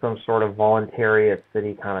some sort of voluntary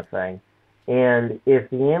city kind of thing. And if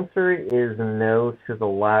the answer is no to the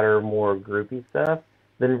latter, more groupie stuff,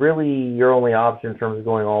 then really your only option in terms of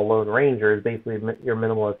going all Lone Ranger is basically your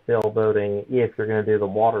minimalist sailboating if you're going to do the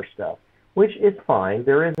water stuff, which is fine.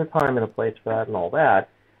 There is a time and a place for that and all that.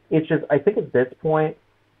 It's just, I think at this point,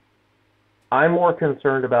 I'm more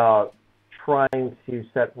concerned about trying to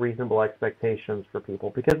set reasonable expectations for people,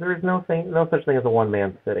 because there is no such thing as a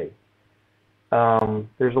one-man city.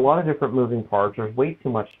 There's a lot of different moving parts. There's way too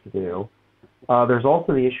much to do. There's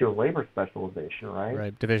also the issue of labor specialization, right?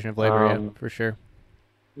 Right, division of labor, for sure.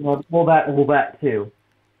 Well, that too.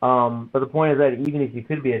 But the point is that even if you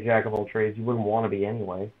could be a jack of all trades, you wouldn't want to be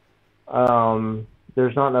anyway.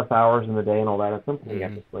 There's not enough hours in the day and all that. At some point, you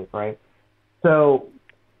have to sleep, right? So,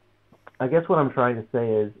 I guess what I'm trying to say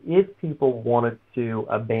is, if people wanted to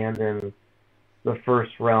abandon the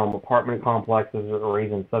first realm, apartment complexes, or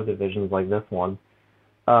even subdivisions like this one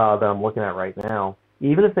that I'm looking at right now,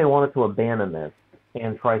 even if they wanted to abandon this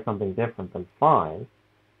and try something different, then fine.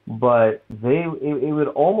 But it would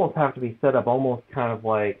almost have to be set up almost kind of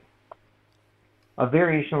like a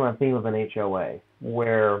variation on the theme of an HOA,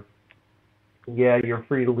 where, yeah, you're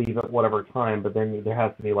free to leave at whatever time, but then there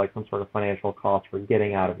has to be like some sort of financial cost for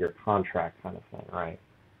getting out of your contract kind of thing, right?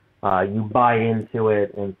 You buy into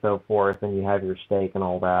it and so forth, and you have your stake and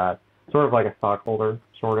all that. Sort of like a stockholder,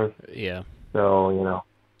 sort of. Yeah. So,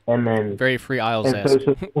 and then... Very free Isles-esque.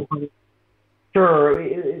 Sure,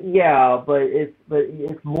 yeah, but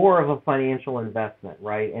it's more of a financial investment,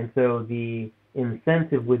 right? And so the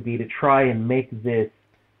incentive would be to try and make this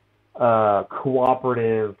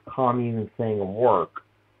cooperative commune thing work,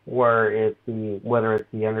 whether it's the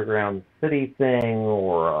underground city thing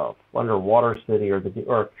or underwater city or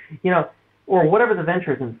whatever the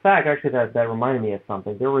venture is. In fact, actually, that reminded me of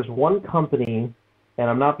something. There was one company, and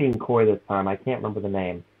I'm not being coy this time, I can't remember the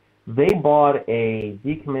name. They bought a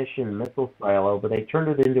decommissioned missile silo, but they turned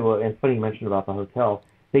it into and it's funny you mentioned about the hotel.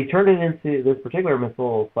 They turned it into, this particular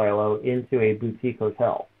missile silo, into a boutique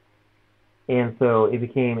hotel. And so it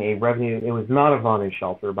became a revenue, it was not a Vonu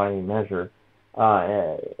shelter by any measure.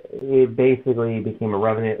 It basically became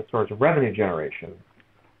a source of revenue generation.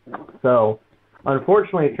 So,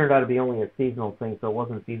 unfortunately, it turned out to be only a seasonal thing, so it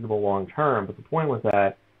wasn't feasible long term. But the point was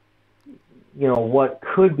that, what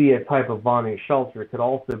could be a type of Vonu shelter could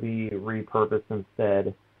also be repurposed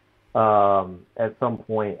instead at some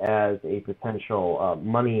point as a potential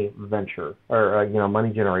money venture, or money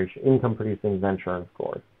generation, income producing venture, of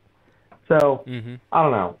course. So, I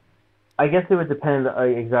don't know. I guess it would depend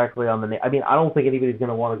exactly on the name. I mean, I don't think anybody's going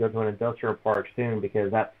to want to go to an industrial park soon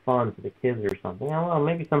because that's fun for the kids or something. I don't know.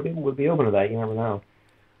 Maybe some people would be open to that. You never know.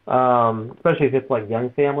 especially if it's like young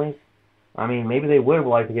families. I mean, maybe they would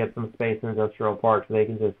like to get some space in industrial parks so they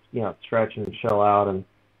can just, stretch and chill out, and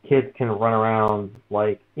kids can run around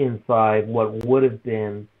like inside what would have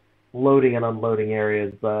been loading and unloading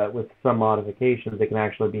areas, but with some modifications, it can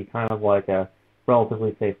actually be kind of like a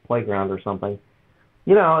relatively safe playground or something.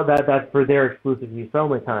 That's for their exclusive use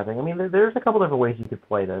only kind of thing. I mean, there's a couple different ways you could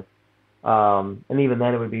play this. And even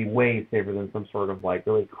then, it would be way safer than some sort of like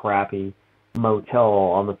really crappy motel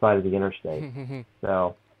on the side of the interstate.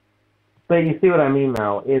 So, but you see what I mean,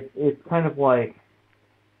 though. It's kind of like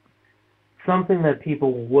something that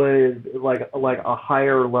people would like a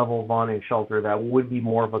higher level Vonu shelter that would be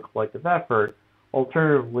more of a collective effort.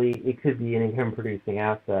 Alternatively, it could be an income producing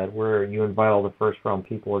asset where you invite all the first realm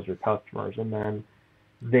people as your customers, and then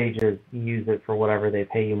they just use it for whatever they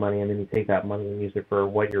pay you money, and then you take that money and use it for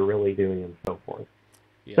what you're really doing, and so forth.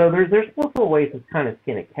 Yeah. So there's multiple ways to kind of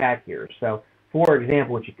skin a cat here. So, for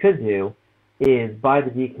example, what you could do is buy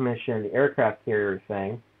the decommissioned aircraft carrier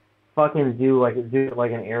thing, fucking do like an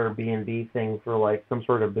Airbnb thing for like some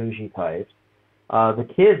sort of bougie types. Their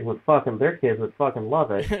kids would fucking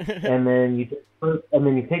love it, and then you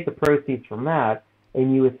take the proceeds from that,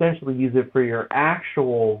 and you essentially use it for your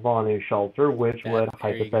actual Vonu shelter, which would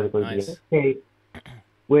hypothetically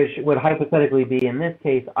be in this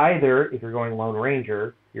case either if you're going Lone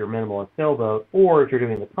Ranger, your minimalist sailboat, or if you're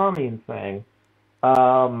doing the commune thing,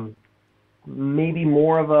 maybe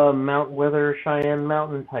more of a Mount Weather Cheyenne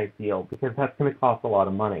Mountain type deal, because that's going to cost a lot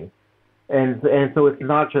of money. And so it's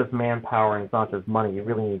not just manpower and it's not just money. You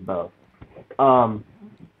really need both,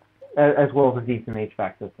 as well as a decent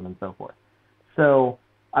HVAC system and so forth. So,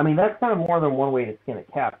 I mean, that's kind of more than one way to skin a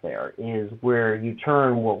cat there, is where you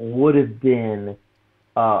turn what would have been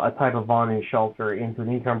a type of Vonu shelter into an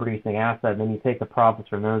income-producing asset, and then you take the profits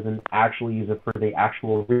from those and actually use it for the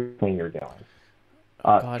actual thing you're doing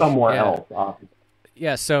somewhere else.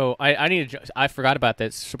 Yeah, so I forgot about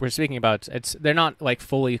this. We're speaking about they're not like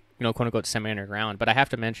fully, quote unquote semi-underground, but I have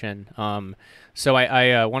to mention. So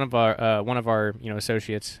one of our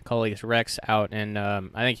associates, colleagues, Rex, out, and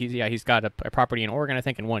I think he's got a property in Oregon, I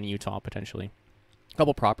think, and one in Utah potentially, a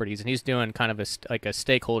couple properties, and he's doing kind of a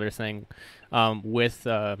stakeholder thing, with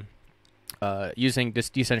using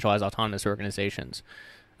decentralized autonomous organizations,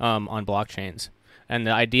 on blockchains. And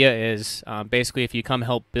the idea is basically if you come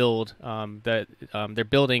help build, they're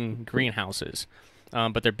building greenhouses,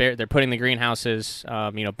 but they're putting the greenhouses,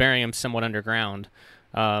 burying them somewhat underground,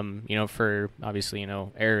 for obviously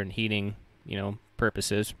air and heating,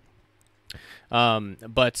 purposes.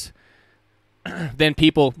 But then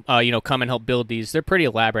people come and help build these. They're pretty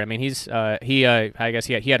elaborate. I mean, I guess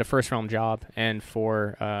he had a first realm job, and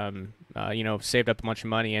for saved up a bunch of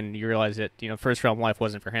money, and you realize that first realm life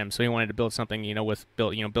wasn't for him, so he wanted to build something with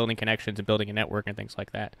building connections and building a network and things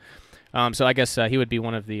like that. So I guess he would be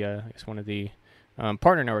one of the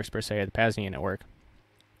partner networks per se, the P.A.Z.NIA network.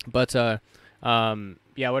 But I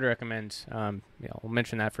would recommend. We'll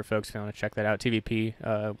mention that for folks if you want to check that out. TVP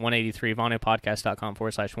 183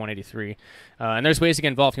 VonuPodcast.com/183. And there's ways to get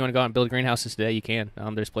involved. If you want to go out and build greenhouses today, you can.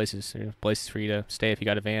 There's places for you to stay if you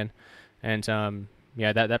got a van, and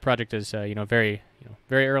that project is very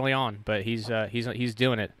very early on, but he's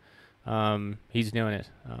doing it. He's doing it.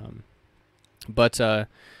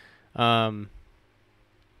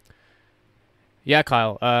 Yeah,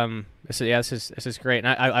 Kyle. This is great, and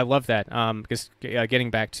I love that. Because getting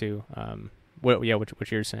back to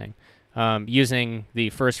what you're saying, using a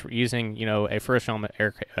first realm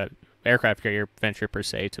aircraft carrier venture per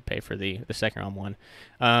se to pay for the second realm one,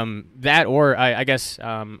 that, or I guess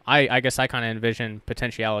I kind of envision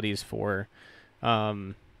potentialities for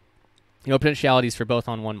potentialities for both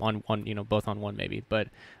on both on one maybe, but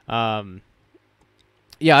I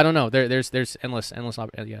don't know. There's endless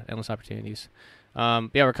opportunities.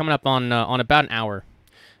 We're coming up on about an hour,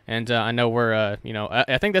 and I know we're I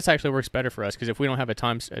think this actually works better for us, because if we don't have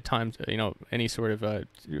any sort of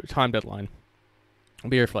time deadline, we'll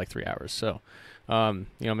be here for like 3 hours. So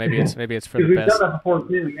maybe it's for the best. We've done that before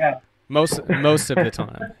too, yeah. Most of the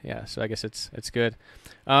time, yeah. So I guess it's good.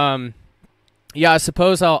 I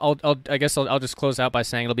suppose I'll just close out by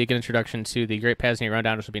saying it'll be a good introduction to the Great P.A.Z.NIA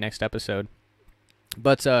Rundown, which will be next episode.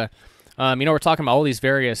 But we're talking about all these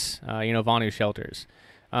various Vonu shelters,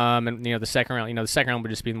 and the second round would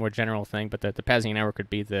just be the more general thing, but the P.A.Z.NIA network would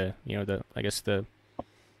be the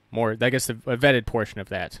vetted portion of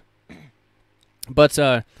that. But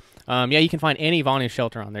you can find any Vonu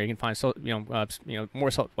shelter on there. You can find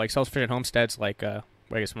more self-sufficient homesteads, like I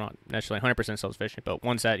guess not necessarily 100% self-sufficient, but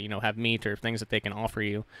ones that have meat or things that they can offer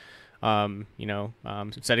you,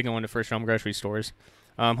 instead of going to first realm grocery stores.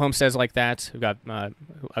 Homesteads like that. We've got,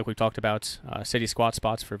 like we talked about, city squat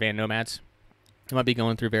spots for van nomads. I might be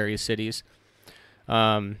going through various cities.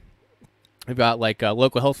 We've got like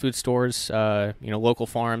local health food stores, local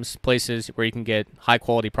farms, places where you can get high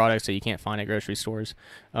quality products that you can't find at grocery stores.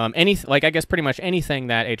 I guess pretty much anything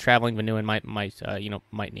that a traveling Vonuan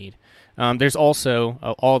might need. There's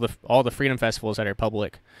also all the freedom festivals that are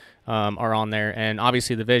public are on there, and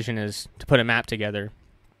obviously the vision is to put a map together,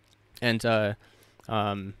 and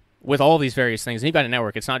with all these various things. And you've got a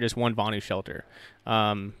network. It's not just one Vonu shelter.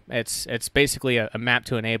 It's basically a map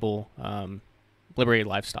to enable liberated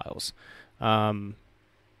lifestyles.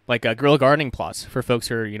 Like guerrilla gardening plots for folks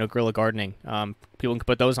who are, guerrilla gardening. People can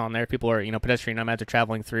put those on there. People are, pedestrian nomads are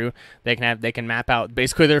traveling through. They can map out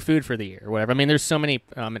basically their food for the year or whatever. I mean, there's so many,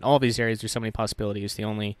 in all these areas, there's so many possibilities. The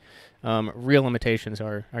only real limitations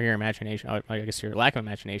are your imagination, I guess your lack of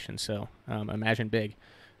imagination. So imagine big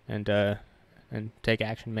and take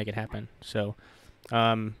action, make it happen. So,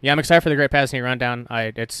 I'm excited for the Great P.A.Z.NIA rundown.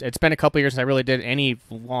 It's been a couple years since I really did any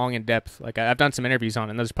long in depth. Like I've done some interviews on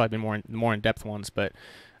it, and those have probably been more in depth ones. But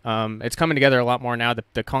it's coming together a lot more now.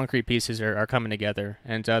 The concrete pieces are coming together,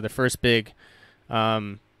 and the first big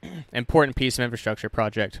important piece of infrastructure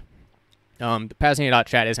project. The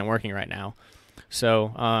P.A.Z.NIA.chat isn't working right now,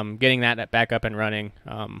 so getting that back up and running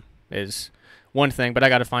is one thing. But I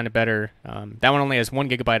got to find a better. That one only has 1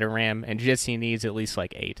 gigabyte of RAM, and Jitsi needs at least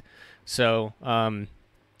like 8. So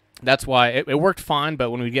that's why it worked fine, but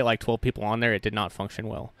when we get like 12 people on there, it did not function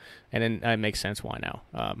well, and then it makes sense why now.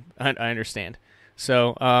 I understand.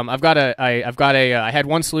 So I had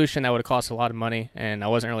one solution that would have cost a lot of money, and I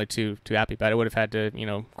wasn't really too happy about it. I would have had to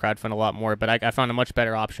crowdfund a lot more, but I found a much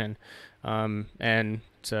better option, and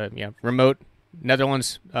it's remote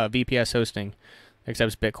Netherlands VPS hosting.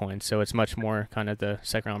 Accepts Bitcoin, so it's much more kind of the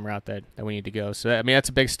second realm route that we need to go. So I mean that's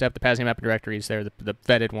a big step. The P.A.Z.NIA map and directory is there, the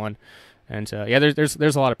vetted one, and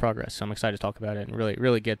there's a lot of progress. So I'm excited to talk about it and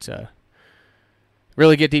really get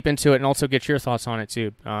deep into it, and also get your thoughts on it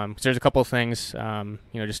too. 'Cause there's a couple of things,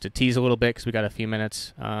 just to tease a little bit because we got a few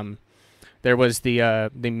minutes. There was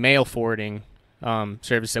the mail forwarding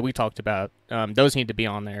service that we talked about. Those need to be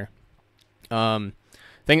on there.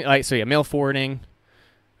 Mail forwarding.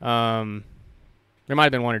 There might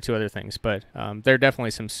have been one or two other things, but there are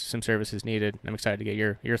definitely some services needed. I'm excited to get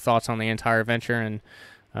your thoughts on the entire venture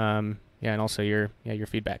and also your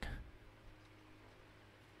feedback.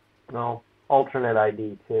 No, alternate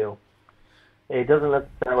ID too. It doesn't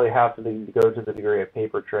necessarily have to go to the degree of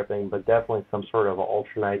paper tripping, but definitely some sort of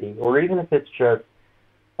alternate ID, or even if it's just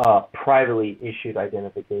privately issued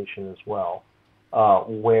identification as well.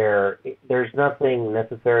 Where there's nothing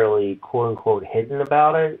necessarily quote-unquote hidden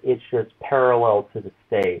about it. It's just parallel to the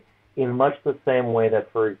state in much the same way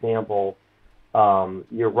that, for example,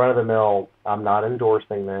 your run-of-the-mill, I'm not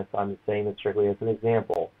endorsing this, I'm saying it strictly as an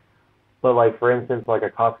example, but like, for instance, like a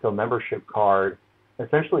Costco membership card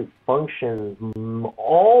essentially functions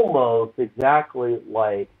almost exactly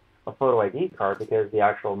like a photo ID card because the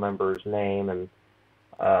actual member's name and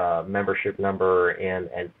membership number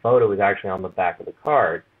and photo is actually on the back of the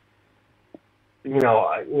card.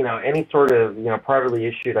 Any sort of privately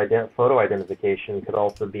issued photo identification could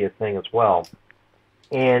also be a thing as well.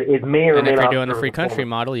 And it may or may not. And if you're doing the free country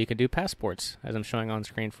model, you could do passports, as I'm showing on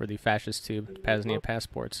screen for the fascist tube P.A.Z.NIA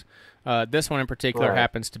passports. This one in particular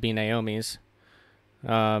happens to be Naomi's,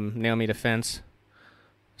 Naomi Defense.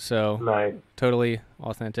 So nice. Totally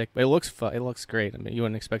authentic. It looks great. I mean, you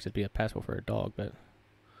wouldn't expect it to be a passport for a dog, but.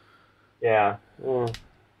 Yeah. It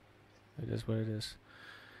is what it is.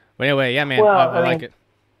 But anyway, yeah, man, I like it.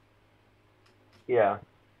 Yeah.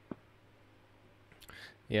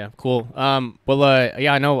 Yeah, cool. I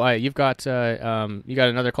know you've got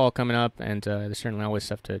another call coming up, and there's certainly always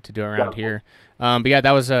stuff to do around here. But yeah,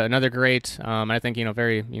 that was another great. I think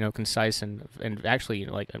very concise and actually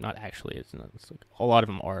not actually it's like a lot of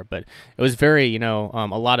them are, but it was very a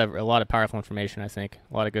lot of powerful information. I think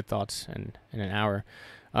a lot of good thoughts in an hour.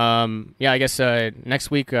 I guess next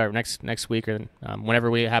week or next week or whenever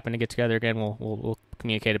we happen to get together again, we'll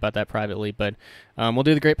communicate about that privately. But we'll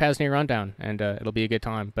do the Great P.A.Z.NIA rundown, and it'll be a good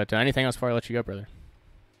time. But anything else before I let you go, brother?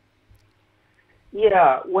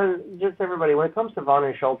 Yeah, when it comes to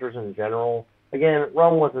Vonu shelters in general, again,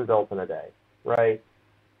 Rome wasn't built in a day, right?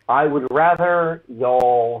 I would rather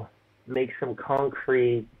y'all make some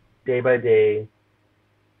concrete, day-by-day,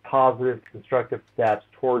 positive, constructive steps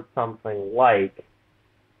towards something like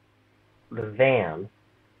the van,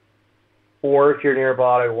 or if you're near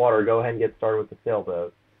body water, go ahead and get started with the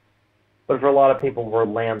sailboat. But for a lot of people, we're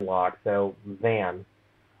landlocked, so van.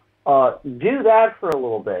 Do that for a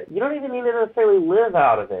little bit. You don't even need to necessarily live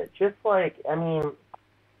out of it. Just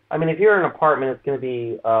I mean, if you're in an apartment, it's going to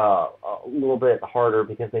be a little bit harder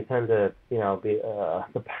because they tend to, be the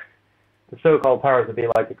so-called powers that be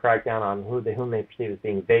like to crack down on whom they perceive as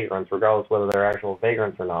being vagrants, regardless whether they're actual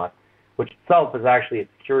vagrants or not, which itself is actually a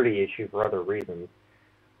security issue for other reasons.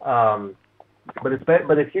 But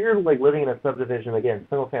if you're like living in a subdivision, again,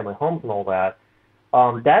 single-family homes and all that,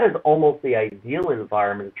 that is almost the ideal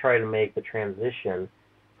environment to try to make the transition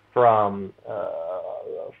from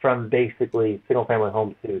basically single-family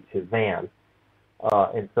homes to van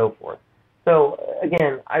and so forth. So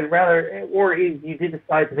again, I'd rather, or if you did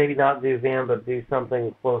decide to maybe not do van, but do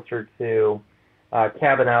something closer to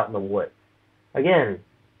cabin out in the woods. Again,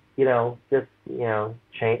 change.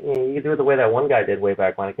 You do it the way that one guy did way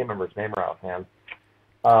back when. I can't remember his name right offhand.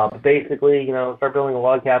 But basically, start building a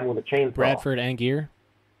log cabin with a chainsaw. Bradford and Gear,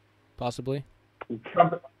 possibly.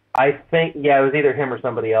 I think, it was either him or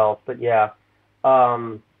somebody else, but yeah.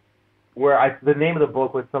 The name of the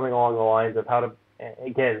book was something along the lines of how to,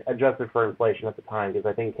 again, adjusted for inflation at the time, because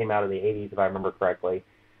I think it came out in the 80s, if I remember correctly.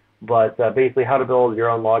 But basically, how to build your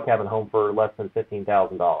own log cabin home for less than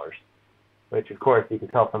 $15,000, which, of course, you can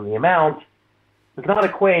tell from the amount, does not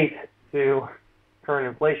equate to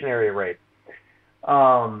current inflationary rates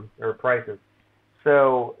or prices.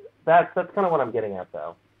 So that's kind of what I'm getting at,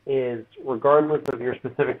 though, is regardless of your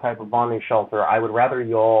specific type of bonding shelter, I would rather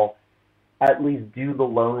you all at least do the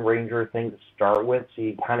Lone Ranger thing to start with, so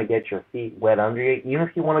you kind of get your feet wet under you. Even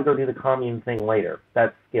if you want to go do the commune thing later,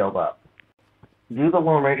 that's scaled up. Do the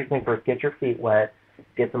Lone Ranger thing first, get your feet wet,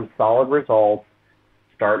 get some solid results,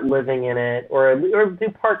 start living in it, or do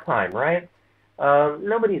part-time, right?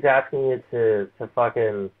 Nobody's asking you to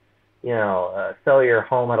fucking, sell your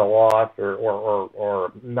home at a loss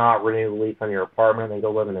or not renew the lease on your apartment and go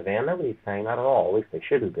live in a van. Nobody's saying that at all. At least they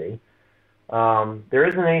shouldn't be. There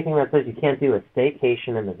isn't anything that says you can't do a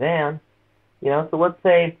staycation in the van. So let's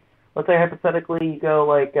say hypothetically you go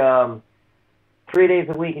like 3 days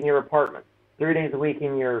a week in your apartment, 3 days a week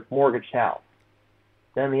in your mortgaged house.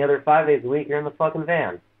 Then the other 5 days a week you're in the fucking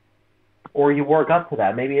van. Or you work up to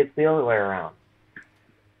that. Maybe it's the other way around.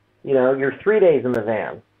 You're 3 days in the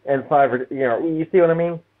van and you see what I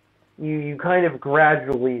mean? You kind of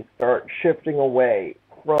gradually start shifting away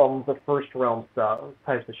from the first realm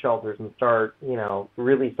types of shelters and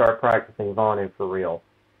really start practicing Vonu for real.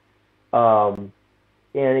 And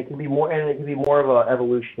it can be more of an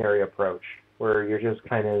evolutionary approach where you're just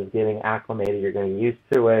kind of getting acclimated, you're getting used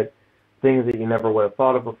to it, things that you never would have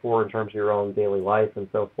thought of before in terms of your own daily life and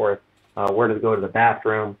so forth, where to go to the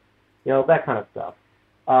bathroom, that kind of stuff.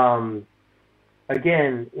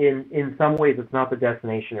 Again, in some ways it's not the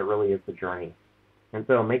destination, it really is the journey. And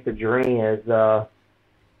so make the journey as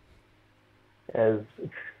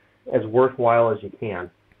worthwhile as you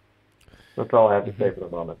can. That's all I have to say for the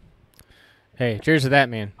moment. Hey, cheers to that,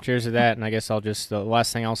 man. Cheers to that. And I guess the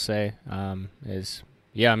last thing I'll say is,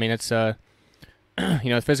 it's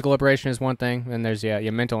physical liberation is one thing, and there's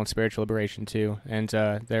mental and spiritual liberation too, and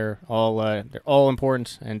they're all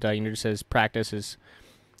important. And just as practice is,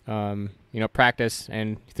 practice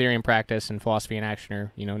and theory and practice and philosophy and action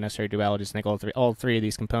are necessary dualities. I think all three of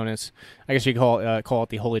these components, I guess you call it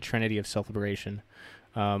the holy trinity of self liberation.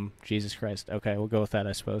 Jesus Christ. Okay, we'll go with that,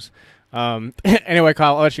 I suppose. Anyway,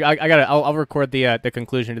 Kyle, I'll record the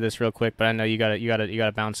conclusion to this real quick, but I know you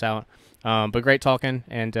gotta bounce out. But great talking,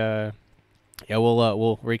 and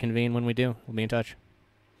we'll reconvene when we do. We'll be in touch.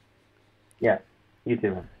 Yeah, you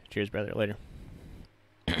too, man. Cheers, brother. Later.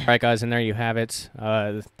 All right, guys, and there you have it.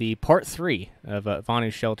 The part 3 of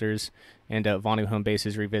Vonu Shelters and Vonu Home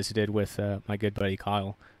Bases revisited with my good buddy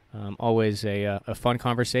Kyle. Always a fun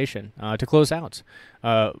conversation. To close out,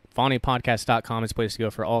 VonuPodcast.com is a place to go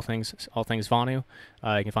for all things Vonu.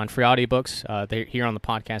 You can find free audiobooks here on the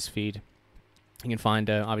podcast feed. You can find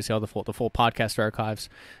obviously all the full podcast archives,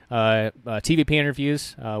 TVP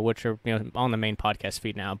interviews, which are on the main podcast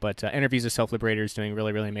feed now. But interviews of self-liberators doing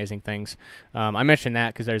really, really amazing things. I mentioned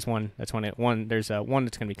that because there's one that's going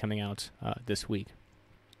to be coming out this week.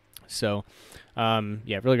 So,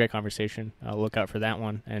 really great conversation. Look out for that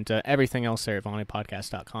one and everything else there at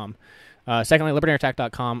VonuPodcast.com. Secondly,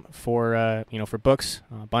 LibertyAttack.com for books,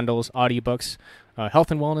 bundles, audiobooks, health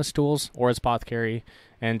and wellness tools, Aura's Apothecary,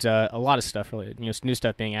 and a lot of stuff. Really, new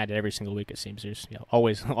stuff being added every single week. It seems there's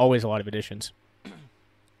always a lot of additions.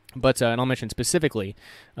 But and I'll mention specifically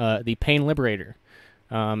the Pain Liberator,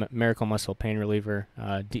 Miracle Muscle Pain Reliever,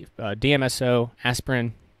 DMSO,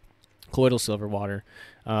 aspirin, colloidal silver water.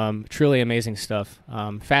 Truly amazing stuff.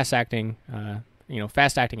 Fast acting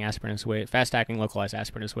aspirin is the way. Fast acting localized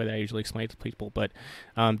aspirin is the way that I usually explain it to people. But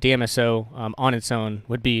DMSO on its own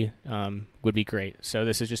would be great. So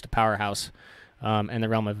this is just a powerhouse in the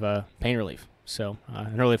realm of pain relief. So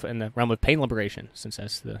in the realm of pain liberation, since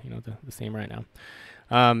that's the the theme right now.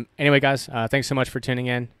 Anyway, guys, thanks so much for tuning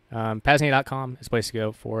in. P.A.Z.NIA.com is the place to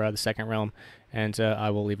go for the second realm, and I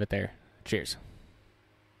will leave it there. Cheers.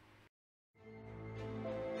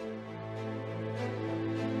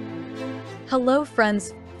 Hello,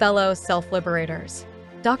 friends, fellow self-liberators.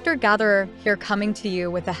 Dr. Gatherer here, coming to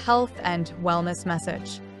you with a health and wellness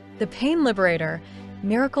message. The Pain Liberator,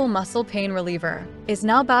 Miracle Muscle Pain Reliever, is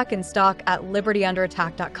now back in stock at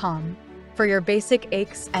libertyunderattack.com for your basic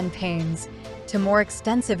aches and pains, to more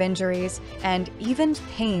extensive injuries and even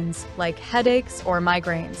pains like headaches or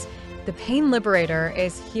migraines. The Pain Liberator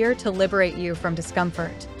is here to liberate you from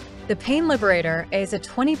discomfort. The Pain Liberator is a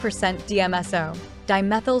 20% DMSO,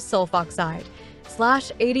 dimethyl sulfoxide,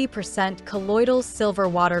 /80% colloidal silver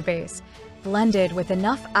water base, blended with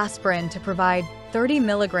enough aspirin to provide 30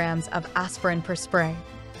 milligrams of aspirin per spray.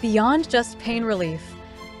 Beyond just pain relief,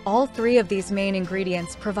 all three of these main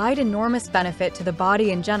ingredients provide enormous benefit to the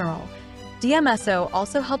body in general. DMSO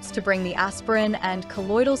also helps to bring the aspirin and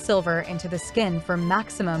colloidal silver into the skin for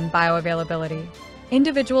maximum bioavailability.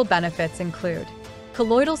 Individual benefits include: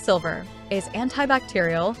 colloidal silver is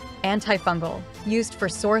antibacterial, antifungal, used for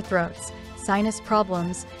sore throats, sinus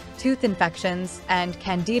problems, tooth infections, and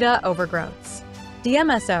candida overgrowths.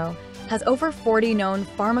 DMSO has over 40 known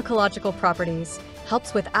pharmacological properties,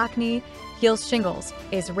 helps with acne, heals shingles,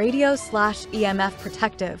 is radio/EMF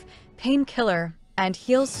protective, painkiller, and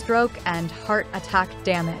heals stroke and heart attack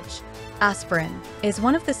damage. Aspirin is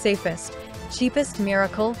one of the safest, cheapest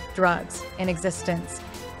miracle drugs in existence.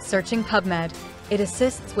 Searching PubMed, it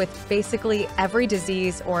assists with basically every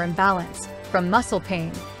disease or imbalance, from muscle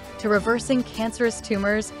pain to reversing cancerous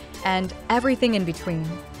tumors and everything in between.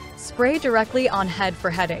 Spray directly on head for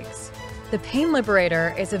headaches. The Pain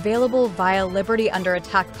Liberator is available via Liberty Under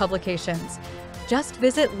Attack publications. Just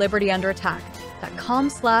visit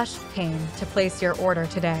libertyunderattack.com/pain to place your order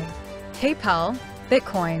today. PayPal,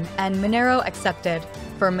 Bitcoin, and Monero accepted.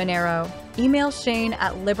 For Monero, email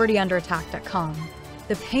Shane@libertyunderattack.com.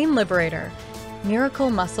 The Pain Liberator, Miracle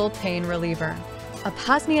Muscle Pain Reliever, a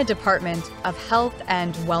P.A.Z.NIA Department of Health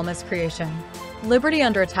and Wellness creation.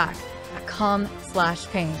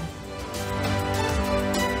 libertyunderattack.com/pain.